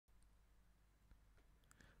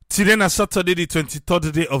Today na Saturday, the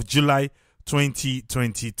 23rd day of July,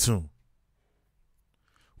 2022.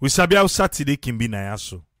 We sabi how Saturday can be na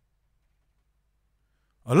yaso.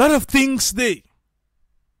 A lot of things they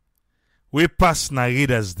we pass na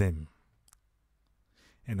readers them.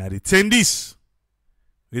 And at the 10 this,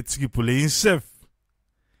 let's keep pulling himself.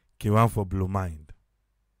 Ke one for blow mind.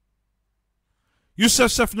 You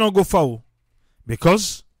self not go foul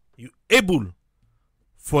because you able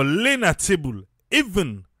for lane a table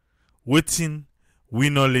even waiting we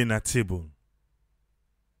no lane a table.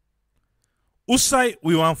 Usai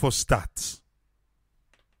we want for start.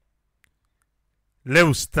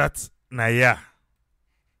 Let's start na ya.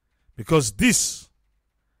 Because this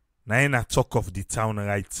na in a talk of the town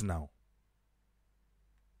right now.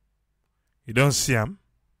 You don't see him?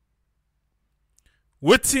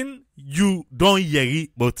 Waiting you don't hear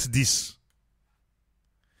about this.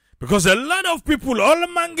 Because a lot of people, all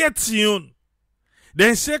man get you.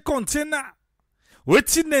 They say container.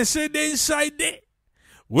 Waiting they say they inside there.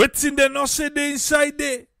 Waiting they not say they inside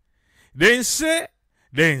there. They say,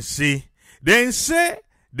 they see. They say,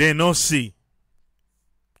 they not see.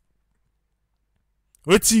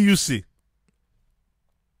 What do you say?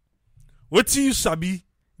 What do you sabi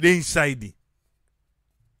they inside there?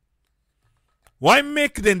 Why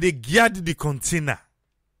make them they guard the container?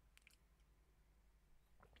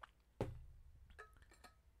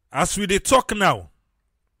 As we they talk now,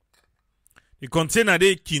 the container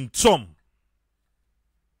they kin tom.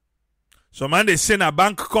 Some man they say na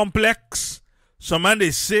bank complex. Some man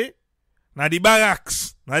they say na the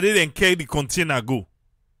barracks. Na they then carry the container go.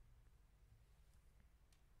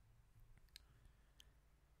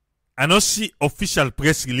 I don't see official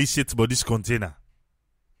press release yet about this container.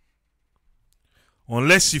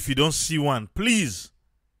 Unless if you don't see one, please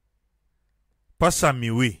pass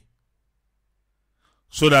me way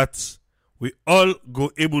so that we all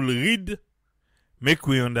go able to read, make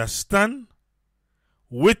we understand,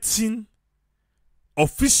 waiting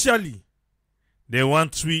officially they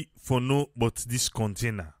want we for know about this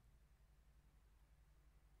container.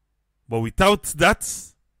 But without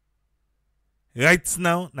that, right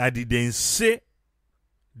now, na the then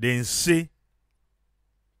say,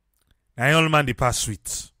 I all man the pass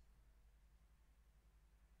with.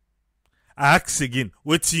 I ask again,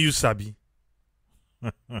 what do you sabi?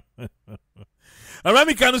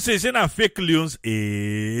 Arami Kanu say na fake lions.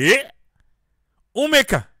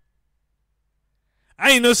 Umeka.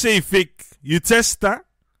 I know say fake. You test her.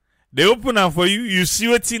 They open her for you. You see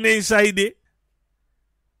what's in inside there.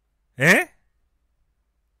 Eh?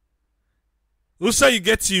 Who say you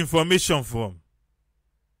get your information from?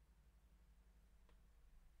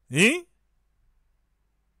 Eh?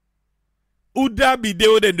 Who da be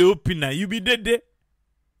there when they open her? You be there.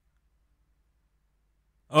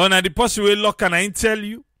 Or na the person will lock and I tell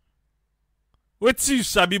you. What you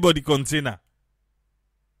sabi about the container?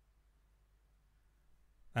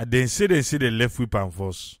 And then say they left whip and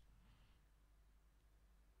force.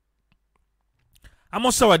 I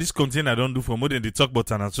must say what this container don't do for more than they talk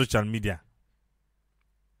about on social media.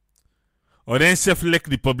 Or then self-elect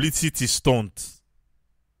the publicity stunt.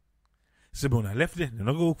 Say, but I left there, they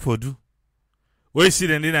not go work for do. Where you see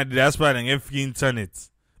them in the diaspora and every internet.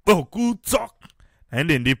 Oh, good talk. And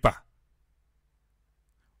then they pa.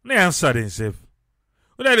 They answer themselves.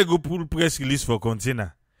 When they go pull press release for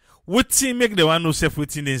container, what team make the one no self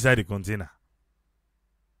waiting inside the container?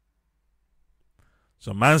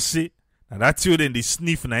 So man say, now that's you then they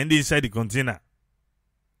sniff na inside the container.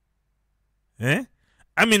 Eh?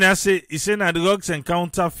 I mean, I say, he say na drugs and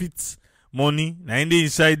counterfeit money na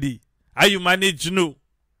inside the. How you manage no?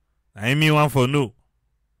 I mean one for no.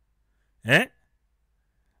 Eh?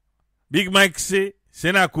 Big Mike say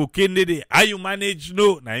na cocaine de. How you manage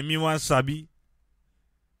no? Na mean one sabi.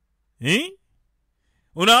 Eh?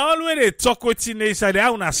 Una always they talk with in inside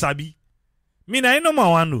how una sabi. Me na no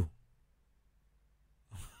one no.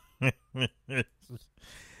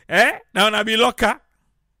 Eh? Now una be locker.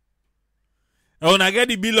 Una get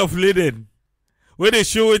the bill of lading. Where they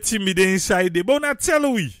show it me the inside there. But una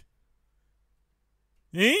tell we.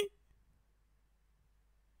 Eh?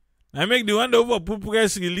 I make the one over put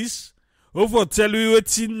press release. Over tell you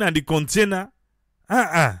what's in the container.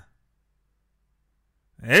 Hey,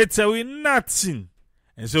 tell we nothing.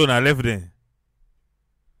 And so I left there.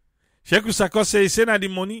 Sheku Sako say na the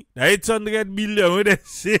money. The 800 million where they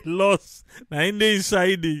say loss. Na in the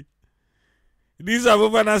inside there. These are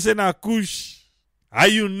over na say na kush. How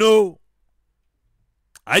you know?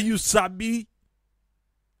 How you sabi?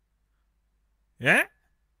 Yeah?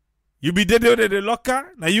 You be there the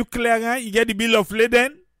locker. Now you clear, you get the bill of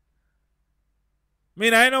lading. Me,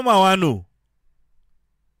 I know my one.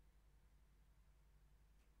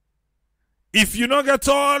 If you not get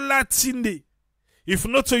all that in there, if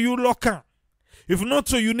not to you locker, if not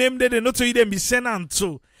to you name them, not to you them be sent and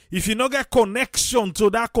to. If you not get connection to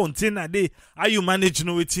that container, they how you manage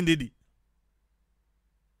know it in the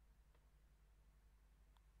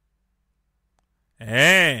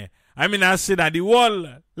I mean, I say that the wall,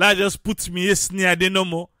 la just put me near the no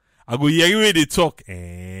more. I go hear you where they talk.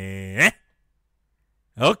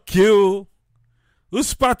 Okay.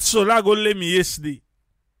 Who's part so la go let me yesterday?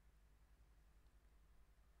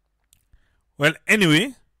 Well,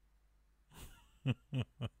 anyway,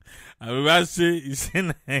 I will say it's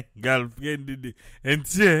in a girlfriend. And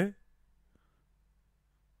say,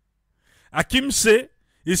 Akim say,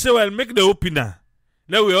 he say, well, make the opener.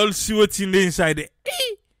 Let we all see what's in the inside there.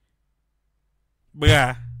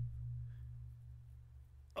 Bruh.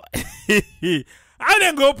 I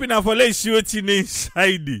didn't go open for let's see what's in the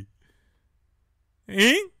inside there.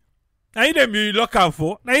 I didn't be looking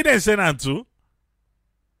for. I didn't send on to.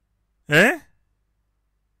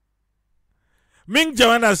 Ming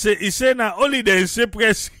Joanna say, he say now only the say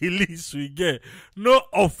press release we get. No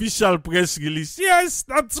official press release. Yes,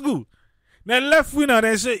 that's good. Then left winner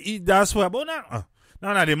they say that's why. But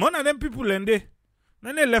now the money of them people and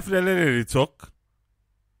they left they talk.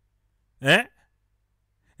 And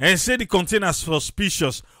say the container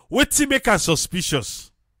suspicious. What to make us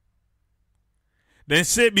suspicious? Then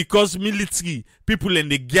say because military people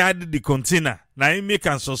and they guard the container. Now it make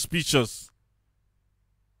us suspicious.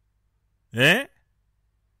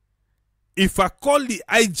 If I call the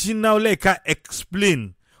IG now, like I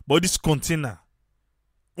explain about this container,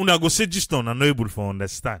 una go say just not able for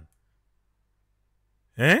understand.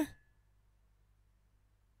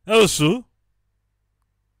 Also,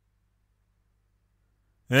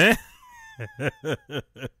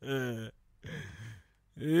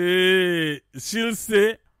 she'll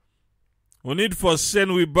say, we need for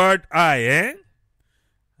send with bird eye,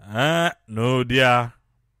 no, dear.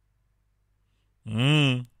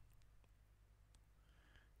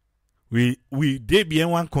 We dey bien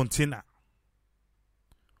one container.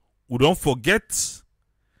 We don't forget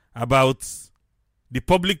about the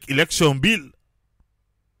public election bill.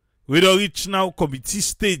 We don't reach now committee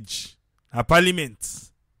stage at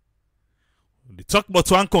parliament. They talk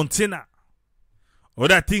about one container.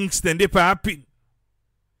 Other things then they happen.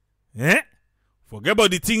 Forget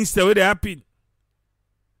about the things that they happen.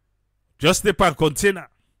 Just the container.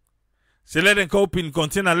 So let them go open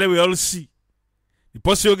container, let we all see. The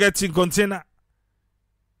person gets in container.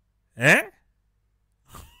 Yeah.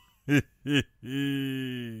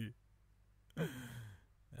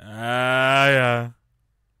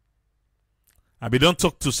 I be don't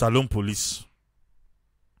talk to Salon police.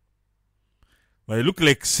 But it look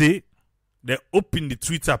like say they open the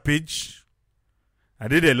Twitter page and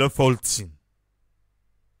they love all thing.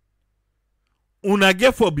 Una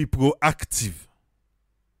get for be proactive.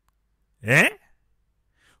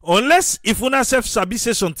 Unless if una self sabi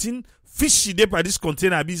say something fishy dey by this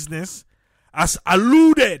container business as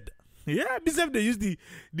alluded. Yeah, because they use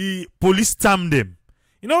the police term them.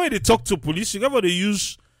 You know when they talk to police, you know they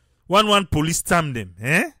use one police term them.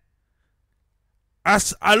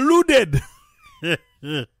 As alluded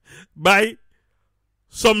by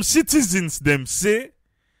some citizens them say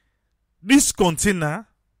this container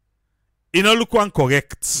in all look one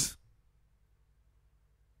correct.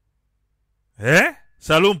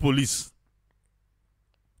 Salon police.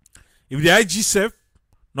 If the IG self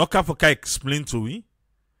not can for explain to we,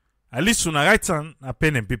 at least on a write on a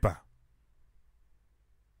pen and paper.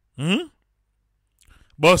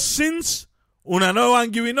 But since una no one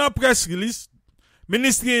giving no press release,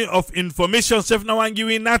 Ministry of Information self no one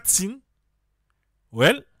giving nothing,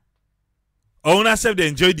 well, una self they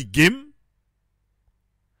enjoy the game.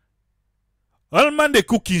 All man they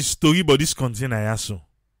cooking story about this container yaso.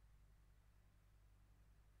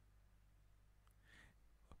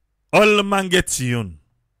 All man gets you.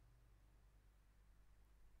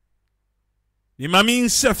 The mami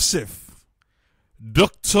self.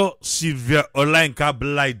 Dr. Sylvia Olainka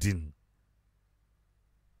Blyden.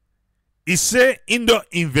 He say in the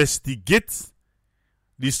investigate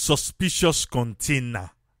the suspicious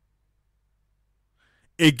container.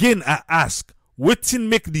 Again, I ask, wetin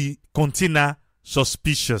make the container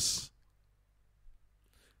suspicious?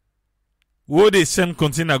 Wo they send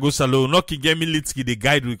container go salo, no ki get military the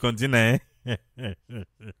guide with container,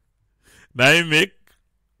 Now you make,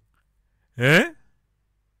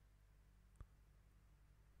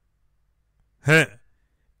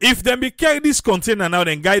 If them be carry this container now,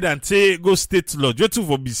 then guide and say go state lodge. What to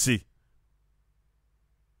for BC?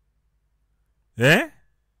 I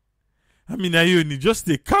mean, you need just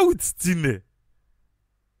a cow with stinner.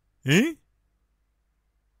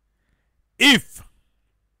 If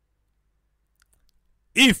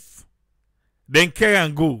then carry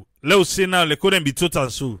and go, let us say now, let them be total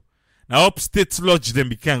so. Now upstate lodge them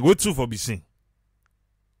be can go to for be seen.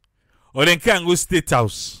 Or then can go state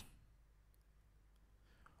house.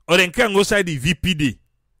 Or then can go side the VPD.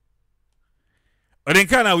 Or then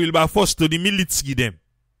can I will be forced to the military them.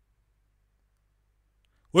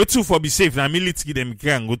 Go to for be safe now military them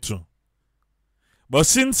can go to. But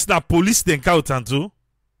since the police then count and too,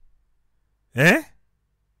 hey.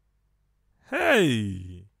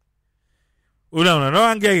 No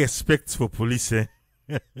one get respect for police, eh?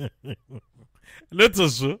 Not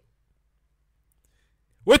also.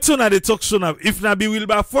 What soon are they talk so now? If na be will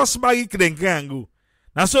be first barrick then can go.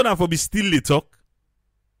 Now so now for be still they talk.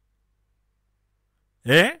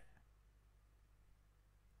 Eh?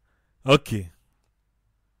 Okay.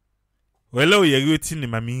 Well, you're waiting in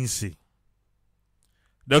my means.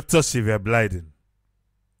 Dr. Sylvia Blyden.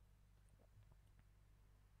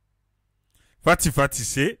 Fati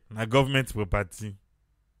say, na government property.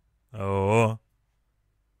 Oh.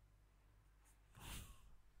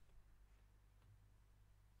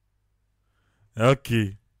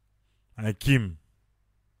 Okay. Hakim.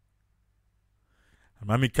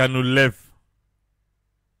 Mami Kanu left.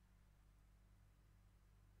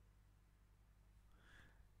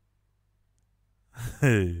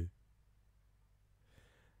 Hey.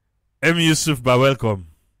 M. Yusuf, but welcome.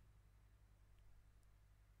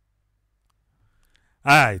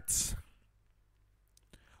 Alright.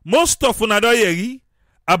 Most of una don hear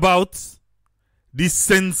about the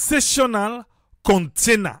sensational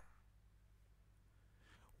container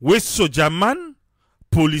wey soldier man,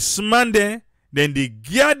 policeman then they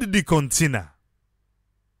guard the container.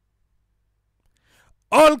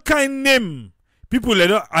 All kind name people they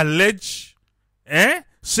don't allege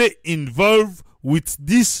say involved with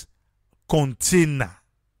this container.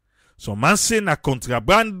 Some man say na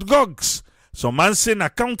contraband drugs. Some man say na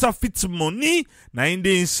counterfeit money na in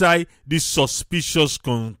the inside this suspicious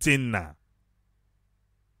container.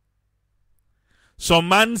 Some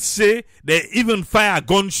man say they even fire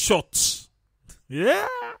gunshots. Yeah.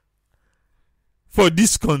 For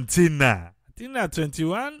this container. I think na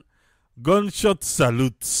 21 gunshot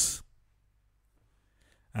salutes.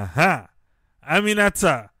 Aha.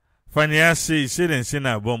 Aminata Fania say then say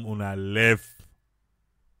na bomb una left.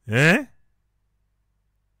 Eh?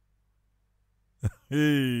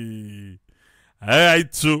 Hey.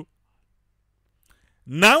 Alright, so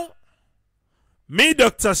now me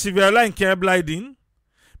Dr. Sylvia Blyden,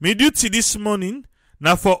 me duty this morning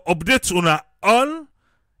now for update una all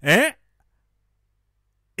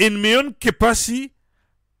in my own capacity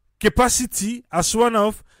as one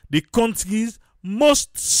of the country's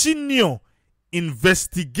most senior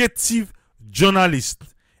investigative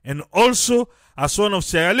journalists and also as one of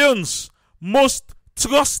Sierra Leone's most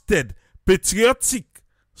trusted patriotic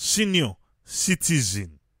senior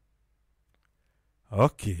citizen.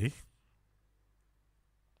 Okay.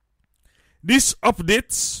 This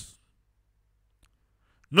updates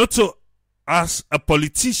not so as a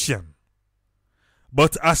politician,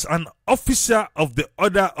 but as an officer of the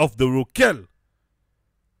Order of the Rokel,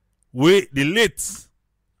 where the late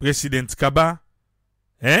President Kaba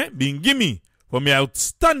been given for my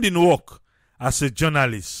outstanding work as a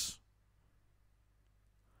journalist.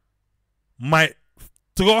 My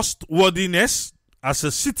trustworthiness as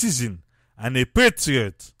a citizen and a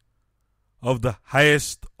patriot of the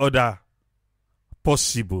highest order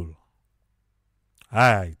possible.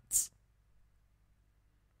 Alright.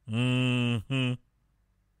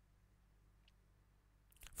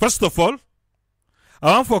 First of all,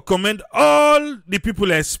 I want to commend all the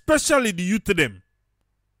people, especially the youth of them,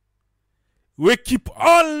 we keep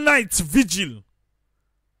all night vigil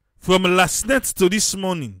from last night to this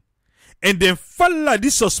morning and then follow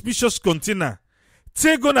this suspicious container.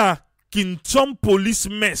 Take on a Kintom police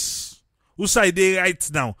mess. Who say they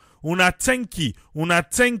right now? Una thank you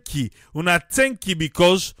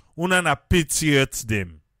because una na patriot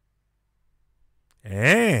them.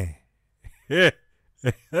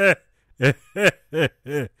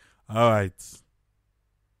 Alright.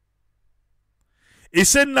 He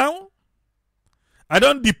said now, I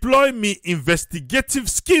don't deploy me investigative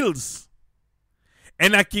skills.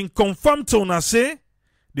 And I can confirm to una say,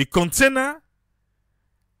 the container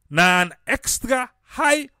na an extra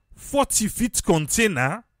high 40-feet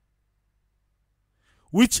container,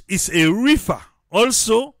 which is a reefer.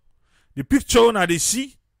 Also, the picture una they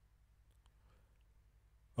see.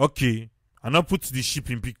 Okay, I not put the ship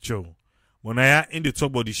in picture. When I am in the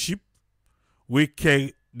top of the ship, we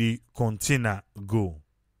carry the container go.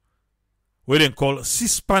 We then call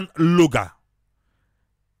C-span logger.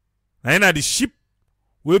 Na the ship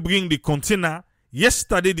we bring the container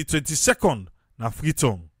yesterday the 22nd na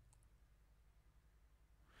Freetown.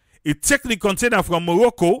 It take the container from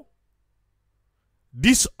Morocco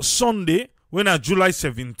this Sunday when na July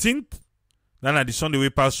 17th. Then at the Sunday we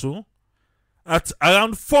pass so at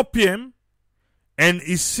around 4 p.m. and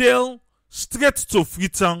he sail straight to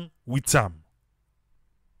Freetown with him.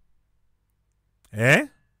 Eh?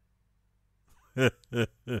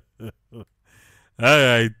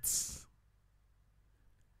 Alright.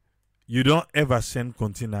 You don't ever send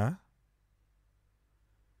container.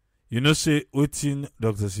 You know say waiting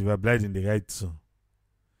Dr. Silva Blight in the right so.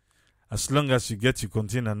 As long as you get your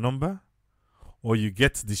container number or you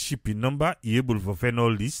get the shipping number, you're able to find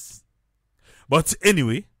all this. But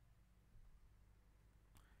anyway,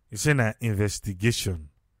 it's an investigation.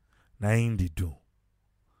 Now in the do.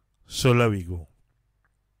 So there we go.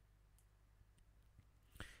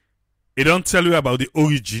 It don't tell you about the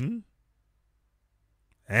origin.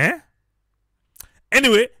 Eh?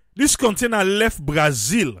 Anyway, this container left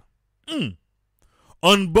Brazil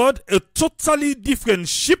on board a totally different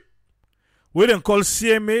ship where they call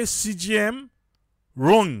CMA CGM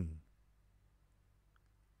Wrong.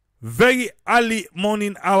 Very early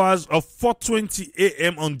morning hours of 4:20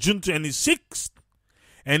 a.m. on June 26th,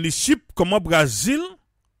 and the ship come up Brazil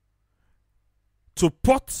to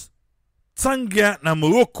Port Tangier na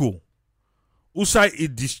Morocco. Usai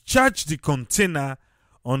it discharged the container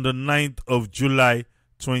on the 9th of July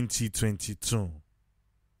 2022.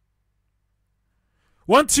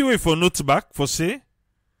 One thing for note back for say,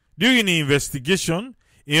 during the investigation,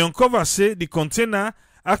 he uncovered say the container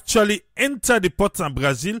actually entered the port of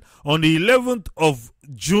Brazil on the 11th of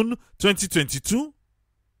June 2022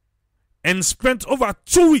 and spent over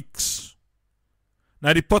 2 weeks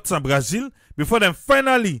at the port of Brazil before they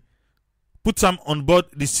finally put them on board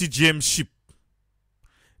the CGM ship.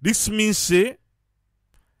 This means say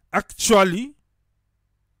actually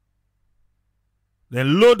they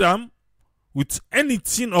load them with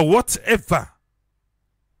anything or whatever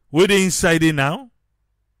where they inside it now.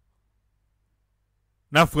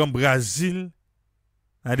 Now from Brazil,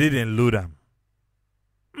 I didn't load them.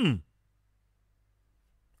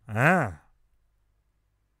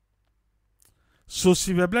 So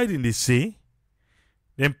Silver Blight in the say,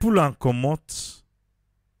 then pull and come out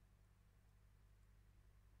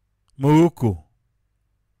Morocco.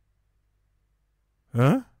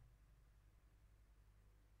 Huh?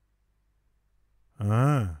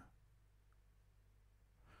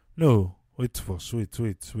 No, wait first,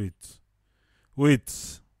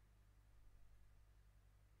 wait.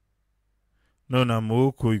 No, na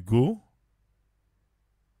Morocco you go.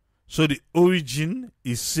 So the origin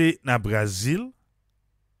is say na Brazil.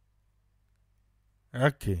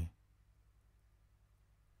 Okay.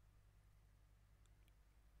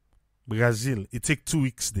 Brazil, it take 2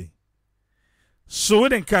 weeks there. So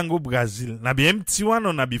when they can go Brazil, na be empty one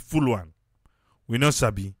or na be full one? We not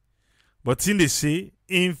sabi. But in they say,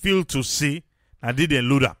 in feel to say, na didn't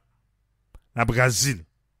load up. Na Brazil.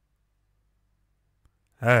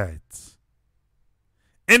 Alright.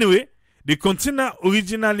 Anyway, the container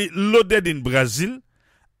originally loaded in Brazil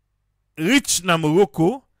reached na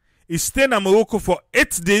Morocco. It stayed na Morocco for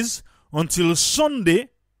 8 days until Sunday,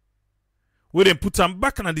 where they put them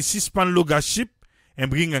back on the Sispan Loga ship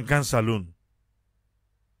and bring a can saloon.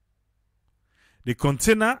 The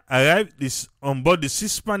container arrived on board the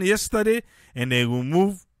Sispan yesterday and they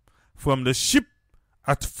removed from the ship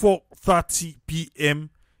at 4:30 p.m.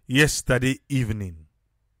 yesterday evening.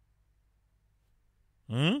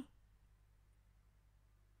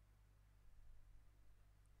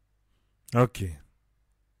 Okay.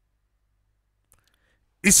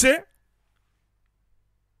 He said,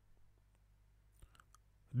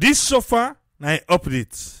 this so far, now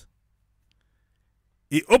update.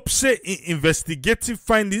 He hopes say in investigative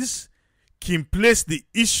findings can place the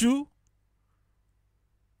issue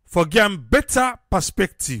for getting better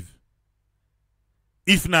perspective.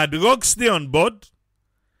 If na drugs stay on board,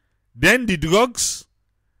 then the drugs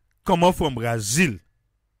come up from Brazil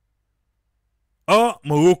or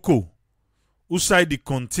Morocco, outside the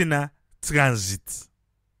container transit.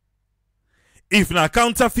 If na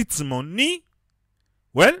counterfeit money,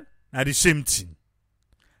 well, na the same thing.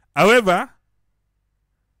 However,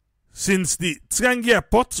 since the Tangier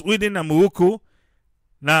port within Morocco,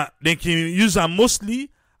 now they can use them mostly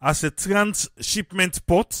as a transshipment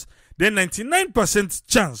port, then 99%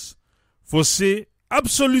 chance for say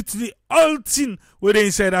absolutely all thing where they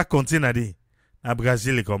inside that container there, na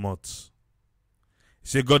Brazil come out.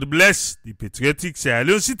 Say God bless the patriotic Sierra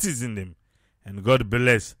Leone citizen them, and God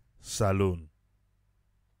bless Salone.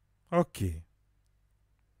 Okay.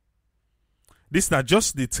 This not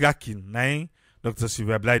just the tracking. Now, Dr.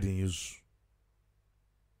 Sylvia Blyden use.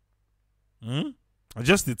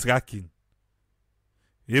 Just the tracking.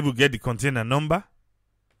 You able to get the container number.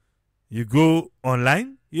 You go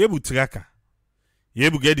online. You able to track her. You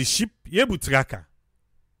able to get the ship. You able to track her.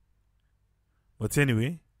 But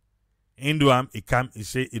anyway, Induam, he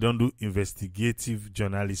say he don't do investigative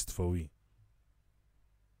journalist for we.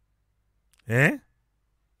 Eh?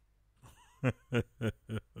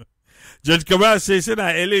 Judge Kabal says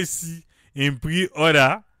that LAC in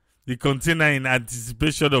pre-order the container in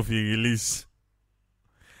anticipation of a release.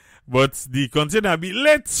 But the container be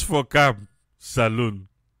late for cab saloon.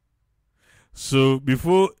 So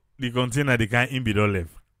before the container, they can't be done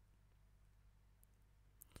left.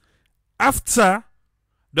 After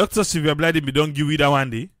Dr. Sylvia Blyden be done give it that one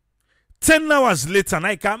day, 10 hours later, and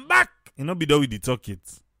I come back, you know, be done with the talk it.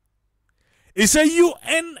 It's a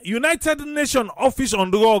UN, United Nations Office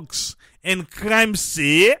on Drugs and Crime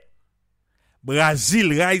say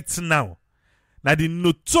Brazil right now the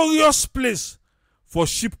notorious place for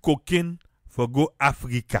ship cocaine for go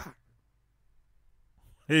Africa.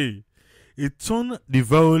 Hey, it turned the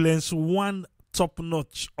violence one top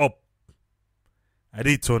notch up. I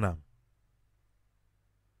did turn them.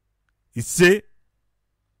 It say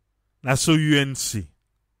na so UNC.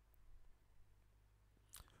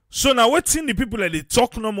 So now waiting the people that they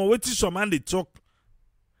talk no more, waiting some man they talk.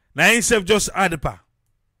 Now himself just add pa.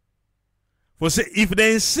 For say if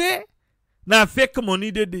they say na fake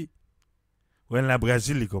money they well na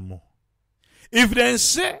Brazil come on. If they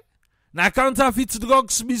say na counterfeit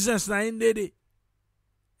drugs business na in they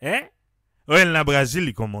well na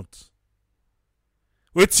Brazil come out.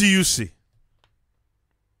 What do you say?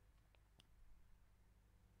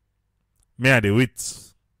 Me are the wait.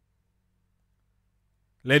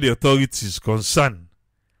 Let the authorities concerned,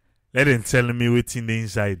 let them tell me what's in the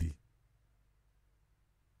inside.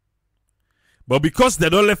 But because they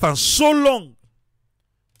don't left for so long,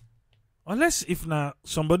 unless if now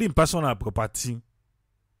somebody in personal property,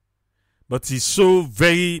 but it's so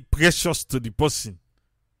very precious to the person.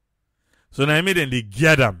 So now I made them they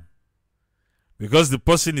gear them because the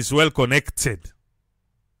person is well connected.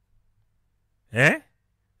 Now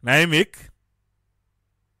I make.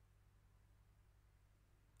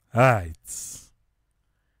 Alright.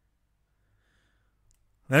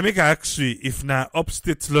 Let me ask you if na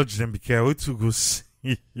upstate lodge them be careful to go see.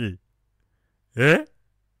 Eh?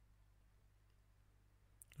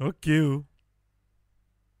 Okay.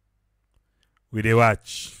 We dey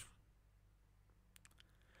watch.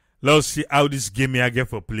 Let's see how this game here get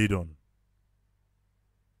for played on.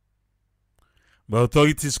 But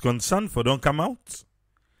authorities concerned for don't come out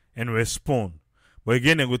and respond. But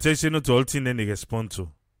again, they go tell you not to all things then they respond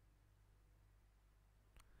to.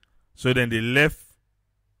 So then they left,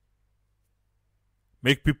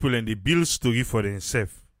 make people and they build story for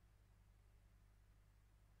themselves.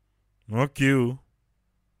 Okay.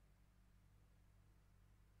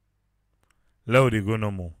 Now they go no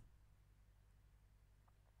more.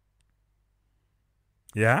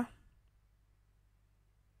 Yeah?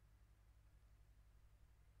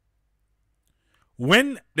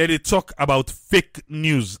 When they talk about fake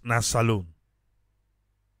news na salon.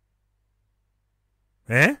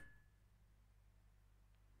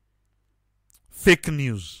 Fake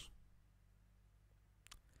news.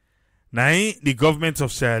 Now the government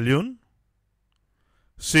of Sierra Leone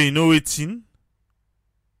say you know wetin?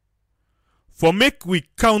 For make we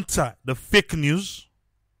counter the fake news,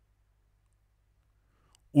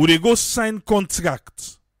 we dey go sign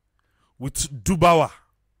contract with Dubawa.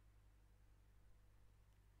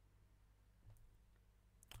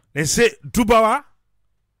 They say Dubawa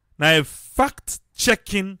na a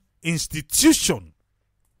fact-checking institution.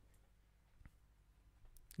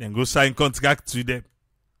 Then go sign contract with them.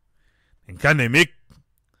 And can they make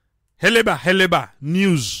heleba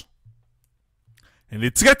news? And they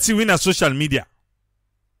try to win on social media.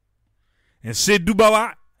 And say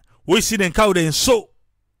Dubawa, we see them cow then so.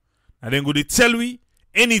 And then go they tell we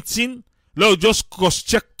anything, Lord just cross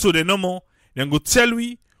check to the normal. Then go tell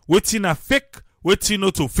we waiting a fake, waiting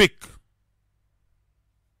not to fake.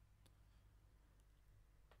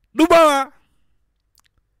 Dubawa,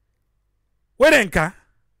 where then ka?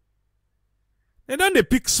 They don't they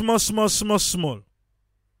pick small.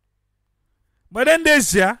 But then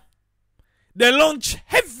this year, they launch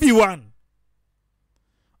heavy one.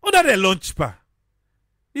 What they launch pa?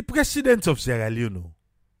 The president of Sierra Leone.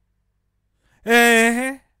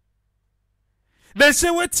 They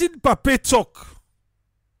say what in Pape talk.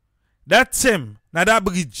 That same, na that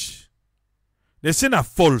bridge. They say na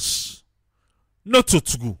false. Not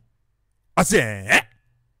to go. I say,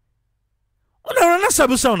 Una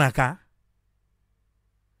sabusa unaka.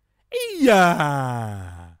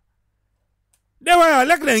 Yeah. They were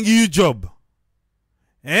like them give you job.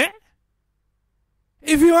 Eh?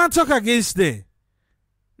 If you want to talk against them,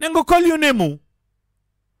 then go call you name.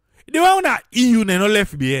 They want to EU no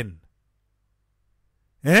left behind.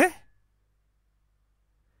 Eh?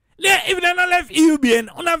 If they not left EU behind,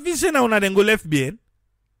 una vision na una then go left behind.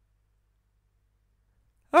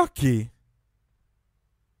 Okay.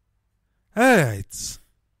 Alright.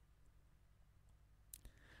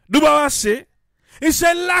 Dubawa say, he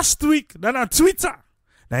said last week that on Twitter,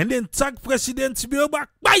 and then tag President Bio back.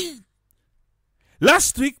 Bye.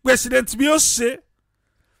 Last week, President Bio say,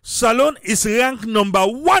 Salon is ranked number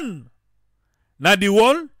 1 na the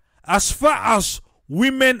world as far as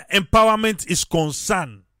women empowerment is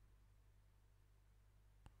concerned.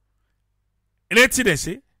 And that's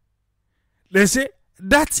it they say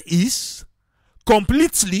that is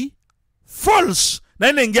completely false.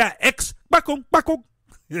 Then they get X bakong.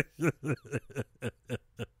 Hey,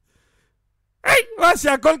 what's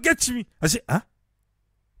your call catch me? I say, huh?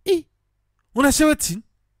 Eh, when I say what thing?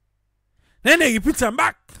 Then they repeat them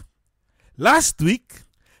back. Last week,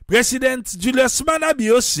 President Julius Maada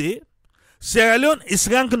Bio say Sierra Leone is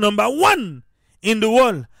ranked number 1 in the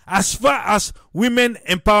world as far as women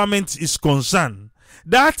empowerment is concerned.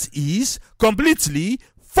 That is completely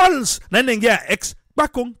false. Then they get X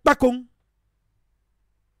bakong.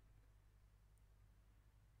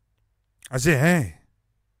 I say, hey.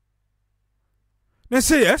 They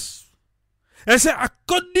say yes. They say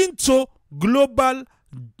according to Global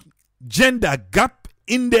Gender Gap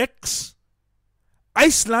Index,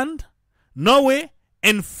 Iceland, Norway,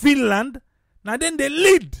 and Finland, now then they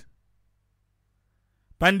lead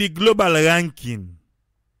on the global ranking.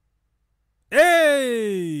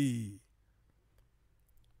 Hey!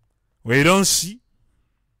 Well, you don't see.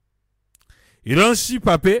 You don't see,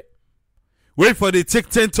 Pape. Wait for the take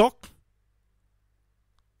 10 talk.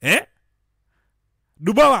 Eh?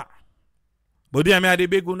 Dubawa. Bodi ame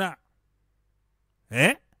adebeguna.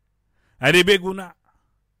 Eh? Adebeguna.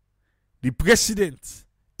 The president.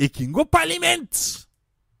 He can go parliament.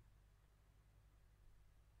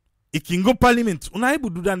 He can go parliament. Una able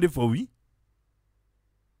do that for we?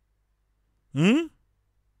 Una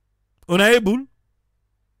able?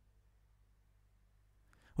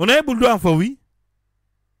 Una able do that for we?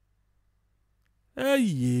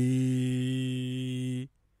 Hey.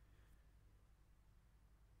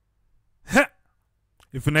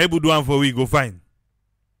 If you're not able to do one for we, go fine.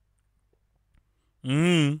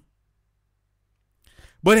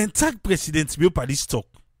 But then tag President Bio for this talk.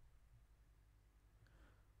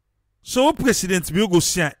 So President Bio go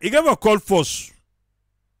see, he gave a call first.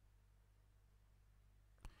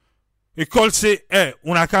 He called say,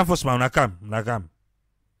 una come first, man, una come.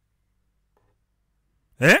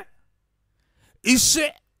 Eh? He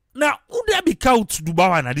say, now, who there be count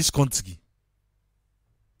Dubawa na this country?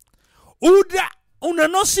 Who there? Una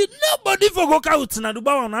no see nobody for go out na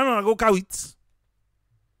Dubawa na go out.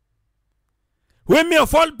 When me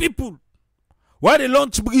of all people, why they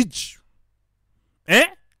launch bridge? And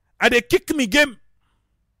they kick me game.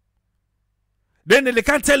 Then they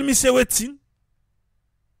can't tell me say waiting.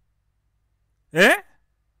 Hey,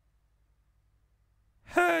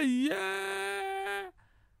 yeah.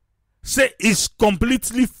 Say it's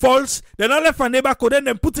completely false. They not left a neighbor code, then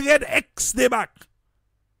they put red X there back.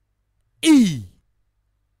 E.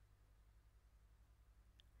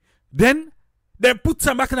 Then they put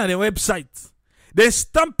some back on the website. They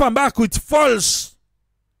stamp them back with false.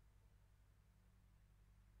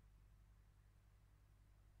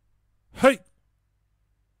 Hey.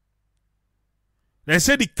 They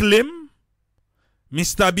say the claim,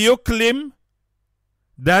 Mr. Bio claim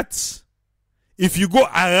that if you go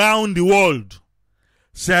around the world,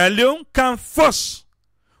 Sierra Leone can first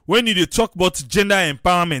when you talk about gender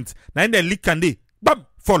empowerment. Now in the leak and they bam,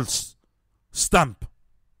 false. Stamp.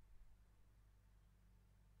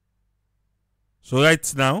 So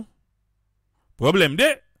right now, problem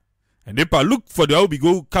there. And they look for the how we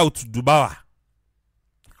go out to Dubawa.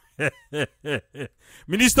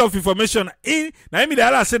 Minister of Information in na me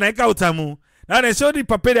the say na kautamu. Now they say the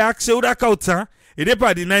paper they ask say uda kauta. E dey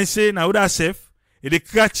pa deny say na uda safe. E dey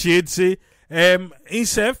crack shade say in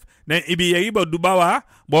safe. Then e be about Dubawa,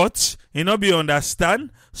 but he not be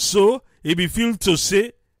understand. So he be feel to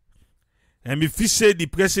say, and if he say the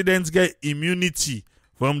president get immunity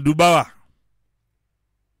from Dubawa.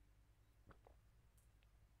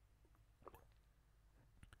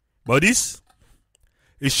 But this,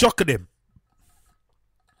 it shocked them.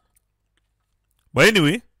 But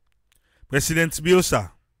anyway, President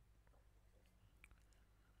Biosa,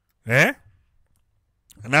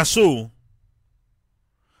 And so,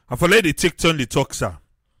 I for let the take turn the talk, sir.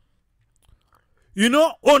 You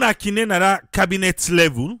know, on a kine na that cabinet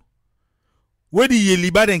level, where the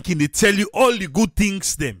Yeliba then can they tell you all the good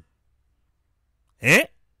things them. Eh?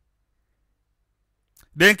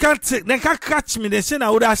 They can't catch me. They say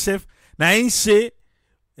na other chef. Na in say,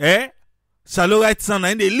 Salo right now,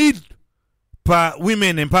 and they lead for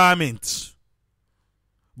women empowerment.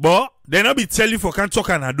 But they not be telling for can't talk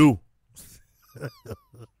and do.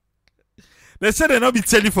 They say they not be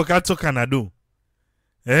telling for can't talk and do.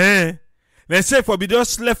 They say for be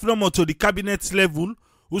just left no more to the cabinet level.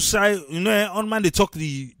 Who say, you know, on man they talk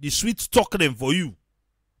the sweet talk them for you.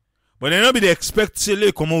 But they not be they expect say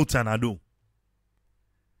they come out and do.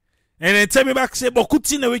 And then tell me back say, but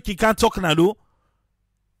could in a week he can't talk and do.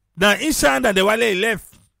 Now inside that the wale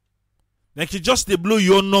left. Like he just they blow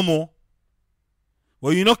you on no more.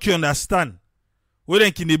 Well, you know you understand. When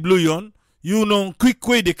they can they blow you on, you know quick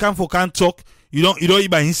way they come for can't talk. You don't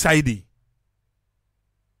even inside it.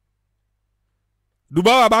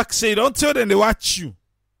 Dubawa back say, don't tell them they watch you.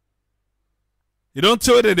 You don't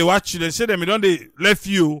tell them they watch you. They say them you don't they left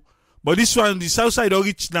you. But this one, the south side don't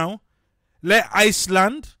reach now. Let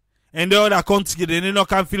Iceland and the other country, they not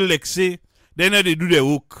can feel like say, they know they do their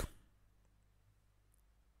work.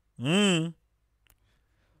 So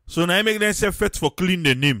now I make them say fit for clean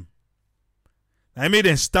the name. I made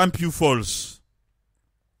them stamp you false.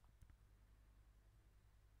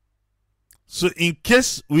 So in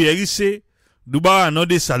case we already say Dubawa not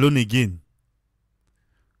the salon again,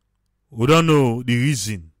 we don't know the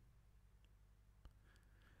reason.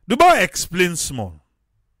 Dubawa explains small.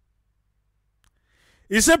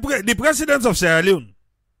 He said the president of Sierra Leone,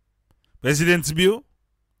 President Bio,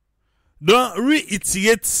 don't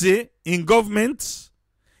reiterate say in government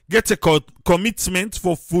get a commitment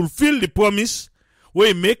for fulfill the promise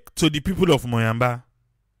we make to the people of Moyamba.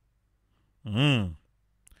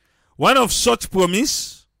 One of such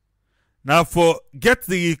promise now for get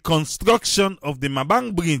the reconstruction of the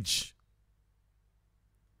Mabang Bridge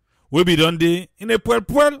will be done there in a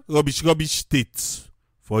rubbish state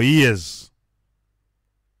for years.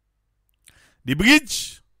 The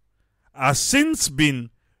bridge has since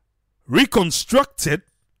been reconstructed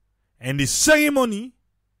and the ceremony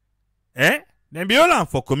then be all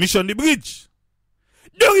for commission the bridge.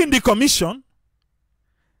 During the commission,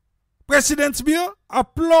 President Bio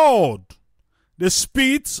applaud the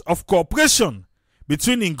spirit of cooperation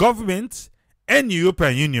between the government and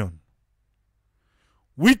European Union,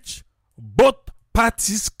 which both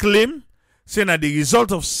parties claim saying that the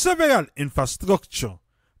result of several infrastructure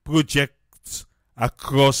projects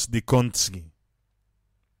across the country.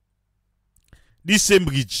 This same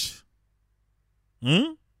bridge,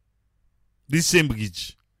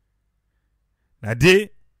 now they,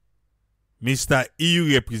 Mr.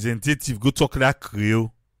 EU representative, go talk that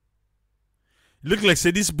Creole. Look like say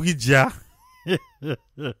this bridge, yeah. If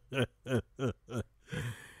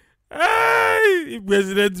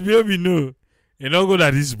President Biobi know, he not go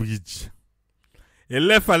to this bridge. He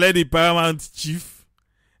left a the paramount chief,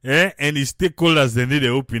 and his stakeholders they need the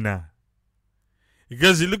opener.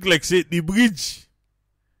 Because it look like say the bridge,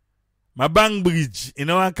 Mabang Bridge, it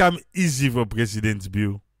not come easy for President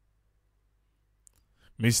Bio.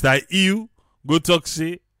 Mr. EU go talk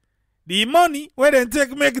say the money where they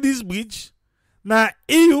take make this bridge, na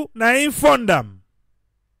EU na in fund them.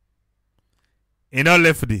 He not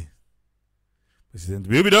left the President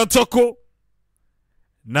Bio don't talk.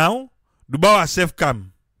 Now Dubawa self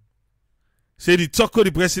come. Say the talk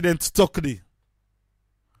the president talk the.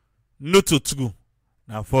 No to true.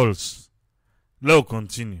 Now false. Let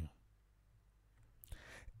continue.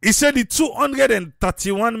 He said the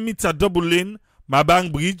 231-meter double lane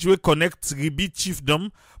Mabang Bridge will connect Ribi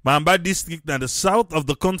Chiefdom, Mamba District na the south of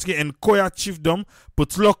the country and Koya Chiefdom,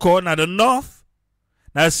 Putloko na the north,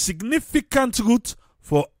 na a significant route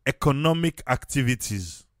for economic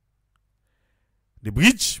activities. The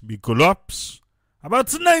bridge be collapsed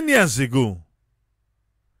about 9 years ago.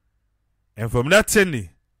 And from that time,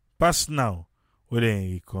 past now, we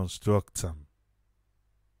then reconstruct them.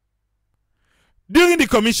 During the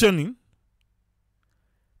commissioning,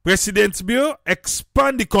 President Bio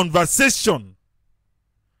expand the conversation.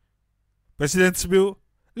 President Bio,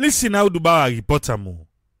 listen how Dubawa report more.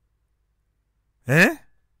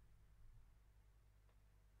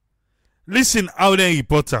 Listen how they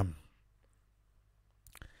report them.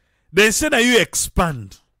 They say that you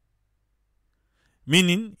expand.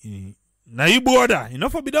 Meaning, now you brother, you know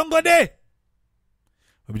for we don't go there.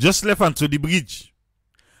 We just left onto the bridge.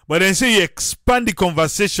 But then say you expand the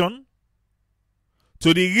conversation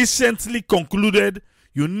to the recently concluded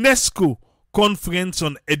UNESCO Conference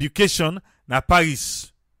on Education na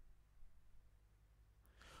Paris.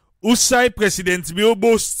 Usai President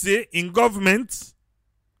Biobo stay in government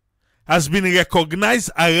has been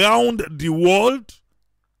recognized around the world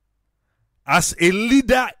as a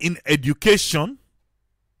leader in education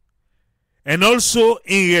and also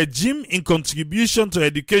in regime in contribution to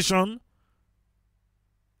education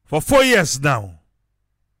for 4 years now.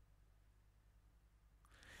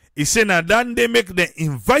 He said na then they make them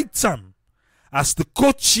invite him as the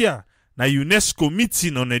co-chair na UNESCO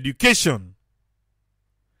meeting on education.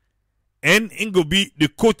 And he go be the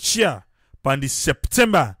co-chair for the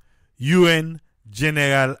September UN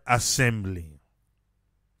General Assembly.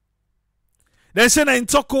 Then said in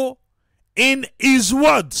Toko, in his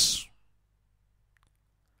words,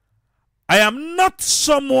 I am not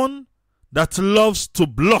someone that loves to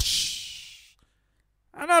blush,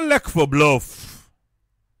 and I like for bluff.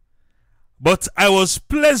 But I was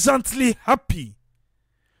pleasantly happy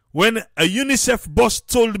when a UNICEF boss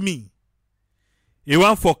told me he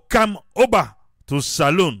want for come over to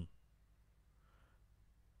Salon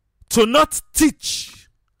to not teach,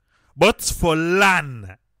 but for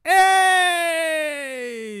learn. Hey!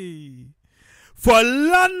 For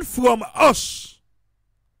learn from us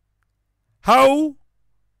how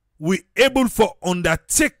we able for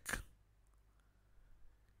undertake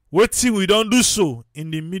wetin we don't do so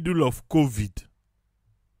in the middle of COVID.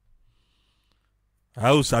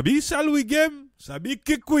 How sabi shall we game? Sabi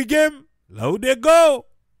kick we game? How they go?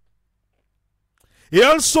 He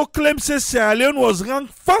also claims that Sierra Leone was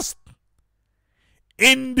ranked first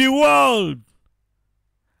in the world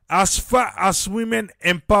as far as women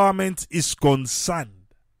empowerment is concerned.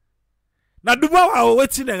 Now, Dubawa are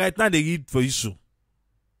waiting right now they read for issue.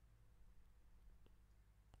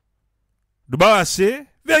 Dubawa say,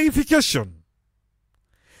 verification.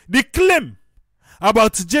 The claim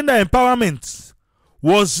about gender empowerment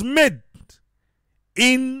was made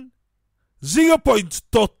in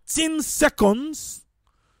 0.13 seconds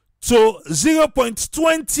to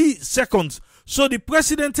 0.20 seconds. So the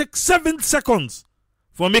president takes 7 seconds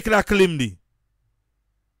for making that claim.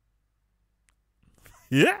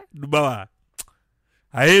 Yeah, Dubawa.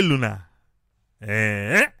 Aye, Luna.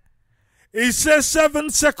 He says 7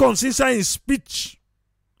 seconds inside his speech.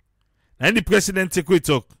 And the president take away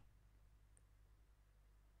talk.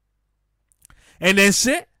 And then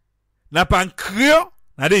say, na pan Creole,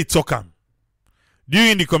 na they talk am.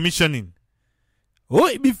 During the commissioning. Oh,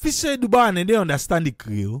 it be fisher Dubawa and they understand the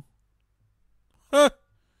Creole. Huh.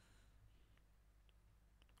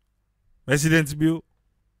 President Bill.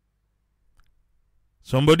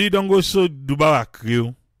 Somebody don't go so Dubawa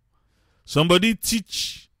Creole. Somebody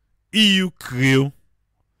teach EU Creole.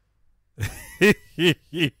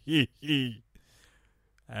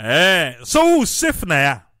 So who's safe na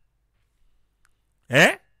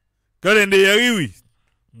ya? Got in the yari.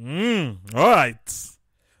 Alright.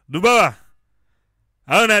 Dubawa.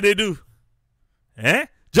 How na they do?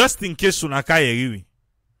 Just in case una ka yari.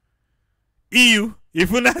 EU,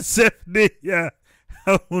 if una safe they ya,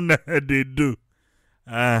 how na they do?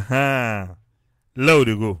 Low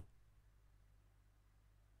to go.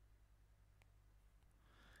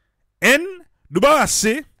 And Dubawa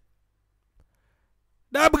say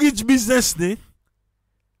that bridge business ne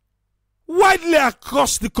widely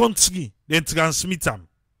across the country then transmit them.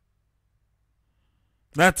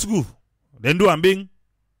 That's true. Then do am being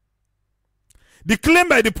the claim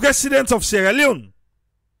by the president of Sierra Leone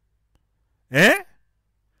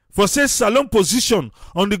for say Salon position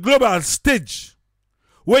on the global stage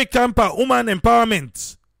where camper woman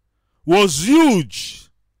empowerment was huge,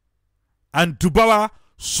 and Dubawa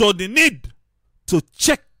saw the need to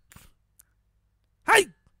check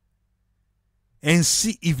and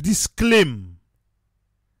see if this claim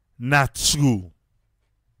not true.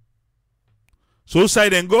 So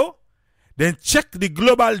side and go, then check the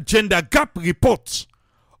global gender gap report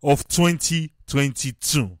of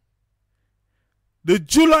 2022. The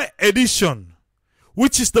July edition,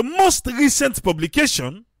 which is the most recent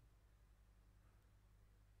publication,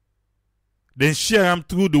 then share them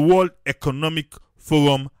through the World Economic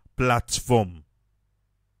Forum platform.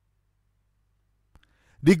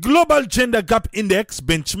 The Global Gender Gap Index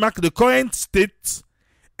benchmarks the current state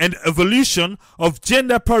and evolution of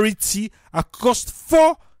gender parity across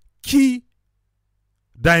 4 key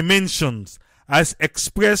dimensions as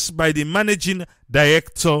expressed by the managing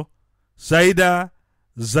director Saida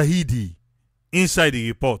Zahidi inside the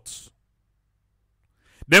report.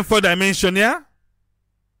 Then for dimension here,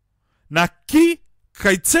 na key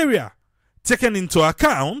criteria taken into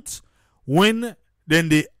account when then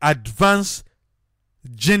they advance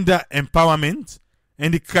gender empowerment,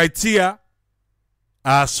 and the criteria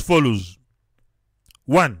as follows.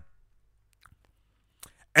 1.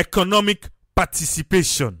 Economic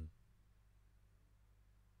participation.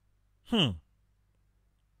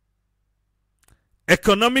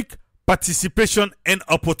 Economic participation and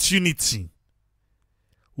opportunity.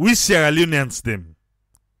 We Sierra Leoneans them.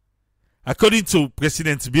 According to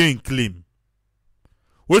President Bill claim.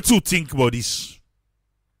 What do you think about this?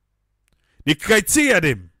 The criteria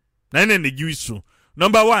them.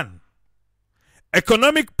 Number 1.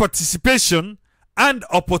 Economic participation and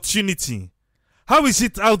opportunity. How is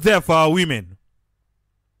it out there for our women?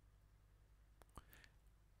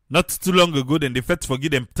 Not too long ago, then they first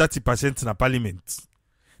forgive them 30% in a parliament.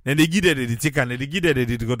 Then they give it, they take, and they give it,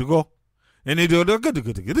 they go. And they do.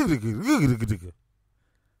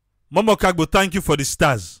 Mama Kagbo, thank you for the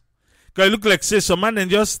stars. Because it look like say some man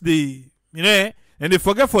and just the, and they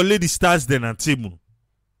forget for lady stars then and Timu.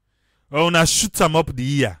 Or when I shoot them up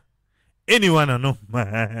the ear. Anyone or no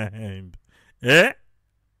mind. Eh?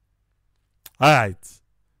 Alright.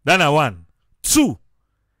 Then 1. 2.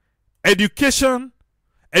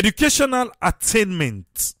 Educational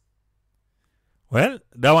attainment. Well,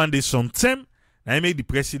 that one is some time. I make the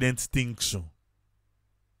president think so.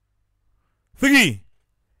 3.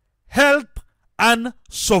 Health and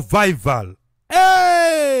survival.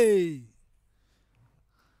 Hey!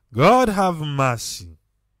 God have mercy.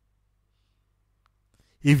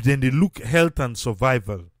 If then they look health and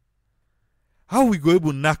survival, how we go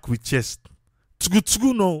able knock with chest?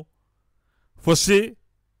 Tsugu no. For say,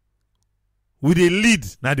 we they lead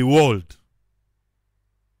na the world.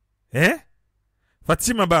 Eh?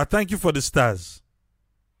 Fatima Ba, thank you for the stars.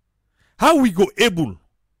 How we go able?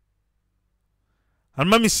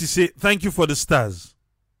 And Mami say, thank you for the stars.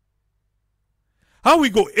 How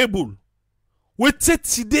we go able? We take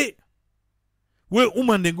today. Where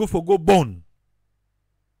woman they go for go born.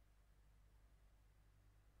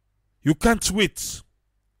 You can't wait.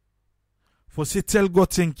 For say tell God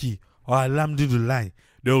thank you or alhamdulillah.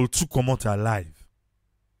 They all two come out alive.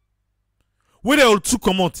 When they all two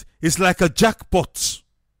come out, it's like a jackpot.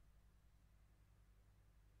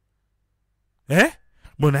 Eh?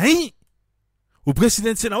 But now, the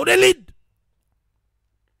president say now they lead.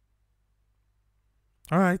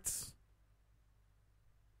 Alright.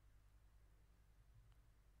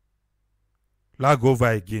 Lag over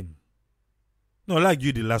again. No, like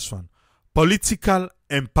you the last one. Political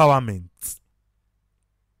empowerment.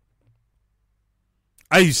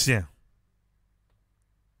 Are you saying?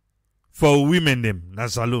 For women them,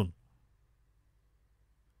 that's alone.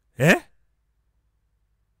 Eh?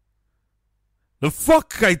 The 4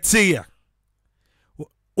 criteria.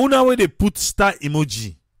 Una way they put star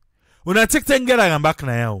emoji. Una take 10 get and back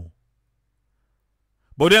na yao.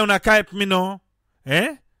 But then una ka help me no.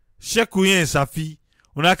 Eh? Sheku yen safi.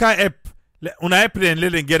 Una ka help. Una help them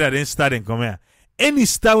let them get and start and come here. Any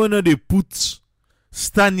star when they put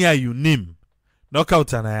star near you name. Knock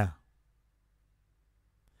out anaya.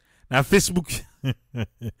 Now Facebook.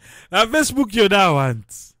 Now Facebook you now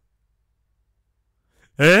want.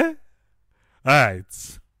 Eh?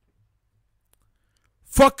 Alright.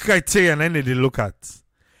 4 criteria and then they look at.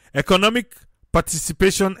 Economic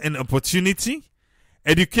participation and opportunity.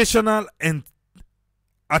 Educational and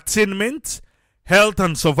attainment. Health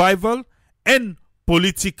and survival. And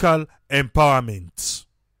political empowerment.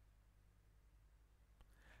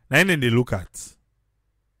 Now then they look at.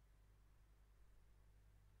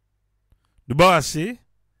 Dubawa say,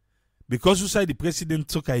 because you say the president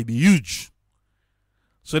took I be huge.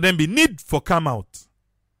 So then be need for come out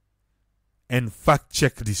and fact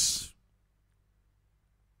check this.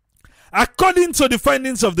 According to the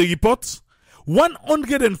findings of the report,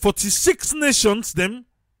 146 nations them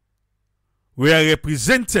were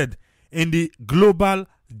represented in the global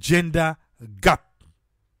gender gap.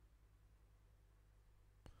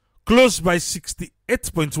 Closed by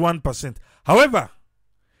 68.1%. However,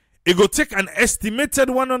 it will take an estimated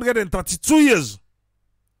 132 years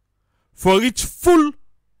for reach full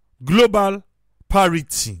global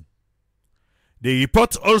parity. The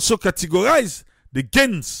report also categorized the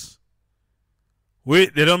gains where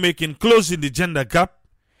they don't make in closing the gender gap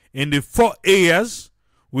in the 4 areas,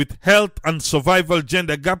 with health and survival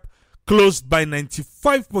gender gap closed by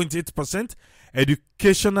 95.8%,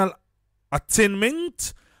 educational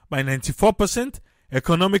attainment by 94%,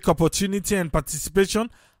 economic opportunity and participation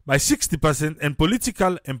by 60%, and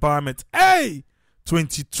political empowerment,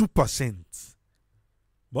 22%.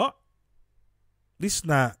 But this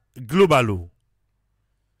na global.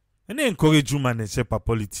 And they encourage women and say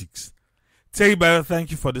politics. Terry Bayo, thank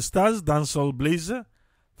you for the stars. Dancehall Blazer,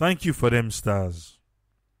 thank you for them stars.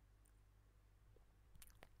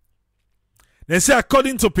 They say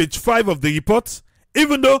according to page 5 of the report,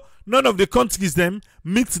 even though none of the countries them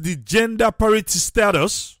meet the gender parity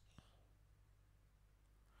status,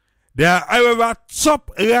 there are, however, top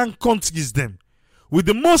ranked countries them with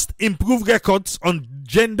the most improved records on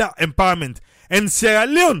gender empowerment. And Sierra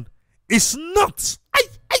Leone is not.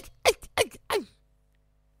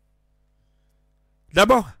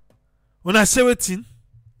 D'abord, on a 17.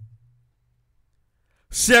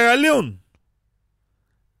 Sierra Leone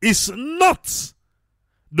is not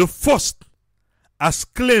the first as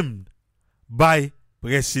claimed by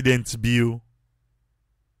President Bio.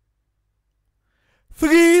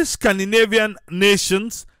 3 Scandinavian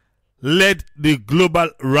nations led the global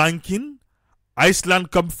ranking.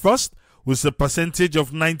 Iceland comes first with a percentage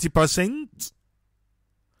of 90%,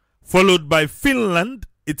 followed by Finland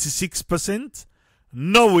 86%,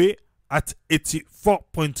 Norway at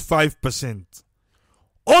 84.5%.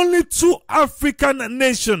 Only 2 African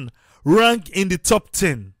nations rank in the top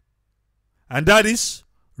 10, and that is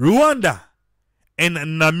Rwanda and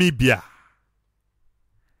Namibia.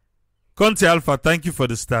 Conte Alpha, thank you for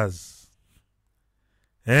the stars.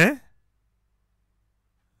 Eh?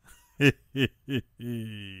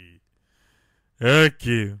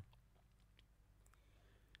 Okay.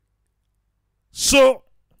 So,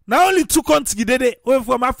 now only 2 countries did it away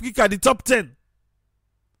from Africa, the top 10.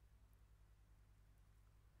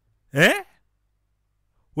 Eh?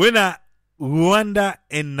 When Rwanda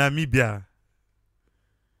and Namibia.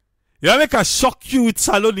 You make a shock you with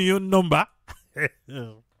Saloni number.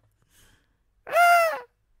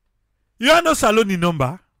 You have no Saloni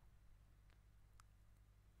number.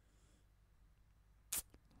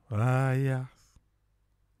 Yeah.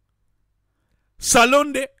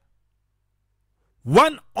 Salonde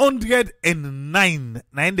 109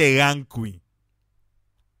 na the rank queen.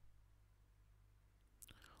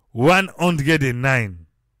 109.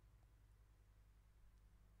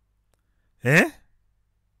 Eh?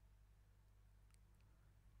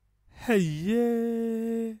 Hey,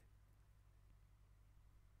 yeah.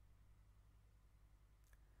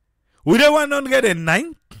 With the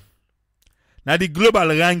 109, now the global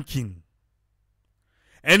ranking.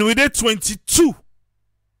 And with the 22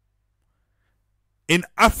 in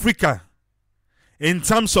Africa in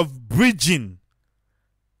terms of bridging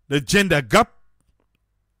the gender gap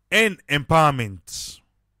and empowerment.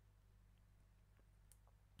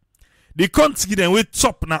 The country then we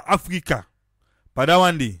top na Africa.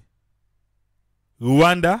 Padawandi,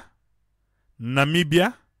 Rwanda,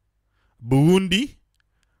 Namibia, Burundi,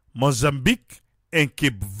 Mozambique, and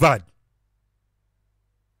Cape Verde.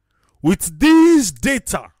 With these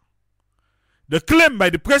data, the claim by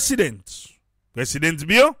the President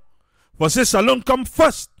Bio, for say Salon come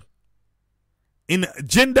first in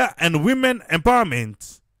gender and women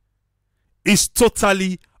empowerment is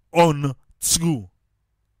totally untrue.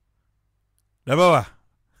 D'abord,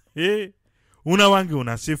 una wangi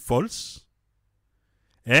una say false,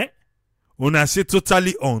 una say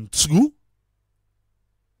totally untrue.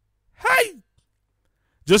 Hey,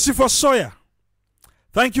 Joseph Sawyer,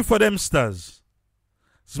 thank you for them stars.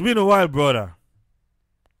 It's been a while, brother.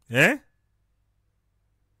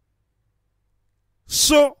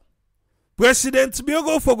 So, President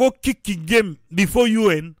Biogo for go kicking game before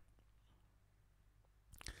UN.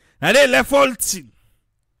 And they left all thing.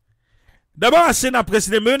 D'abord, I say na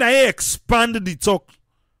President Biogo na expand the talk.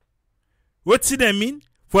 What do they mean?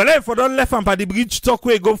 For don't left and by the bridge talk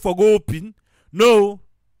where go for go open. No.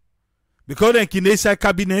 Because then qui sa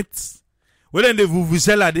cabinet. When they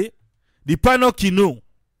vuvuzela de. The panel qui know.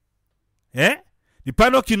 The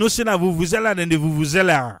panel qui know c'est na vuvuzela then the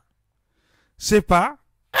vuvuzela. C'est pas.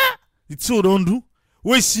 It's so don't do.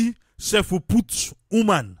 We see, say for put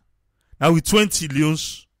woman. Now with 20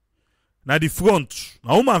 leons. Now the front.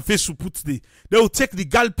 Now woman face will put the. They will take the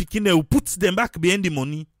gal picking. They will put them back behind the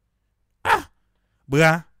money.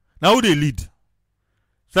 Bruh. Now they lead.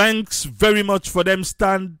 Thanks very much for them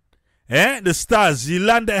stand. The stars. He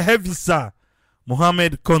landed heavy, sir.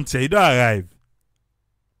 Mohammed Conte. He don't arrive.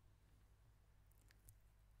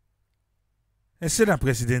 I said that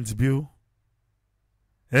President Bill.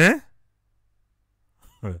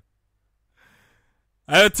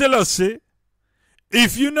 I tell us, say,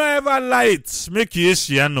 if you no ever light, make you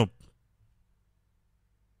stand up.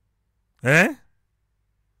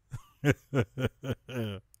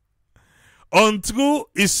 Untrue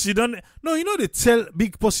is she don't. No, you know they tell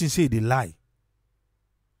big person say they lie.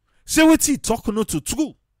 Say what he talk not to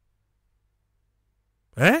true.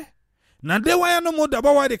 Now they why no more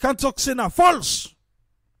about why they can't talk say na false.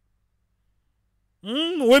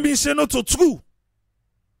 When we say not to true.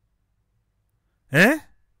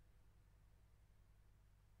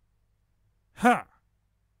 Ha.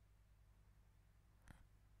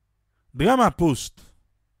 Drama post.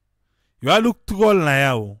 You are look troll na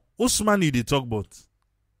ya o. Usman you dey talk about.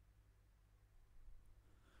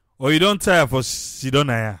 Or you don't tire for Sidon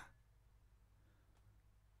na ya.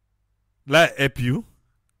 Like help you.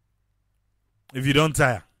 If you don't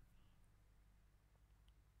tire.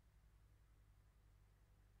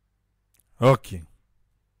 Okay.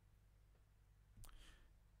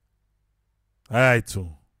 Alright,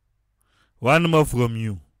 so. One more from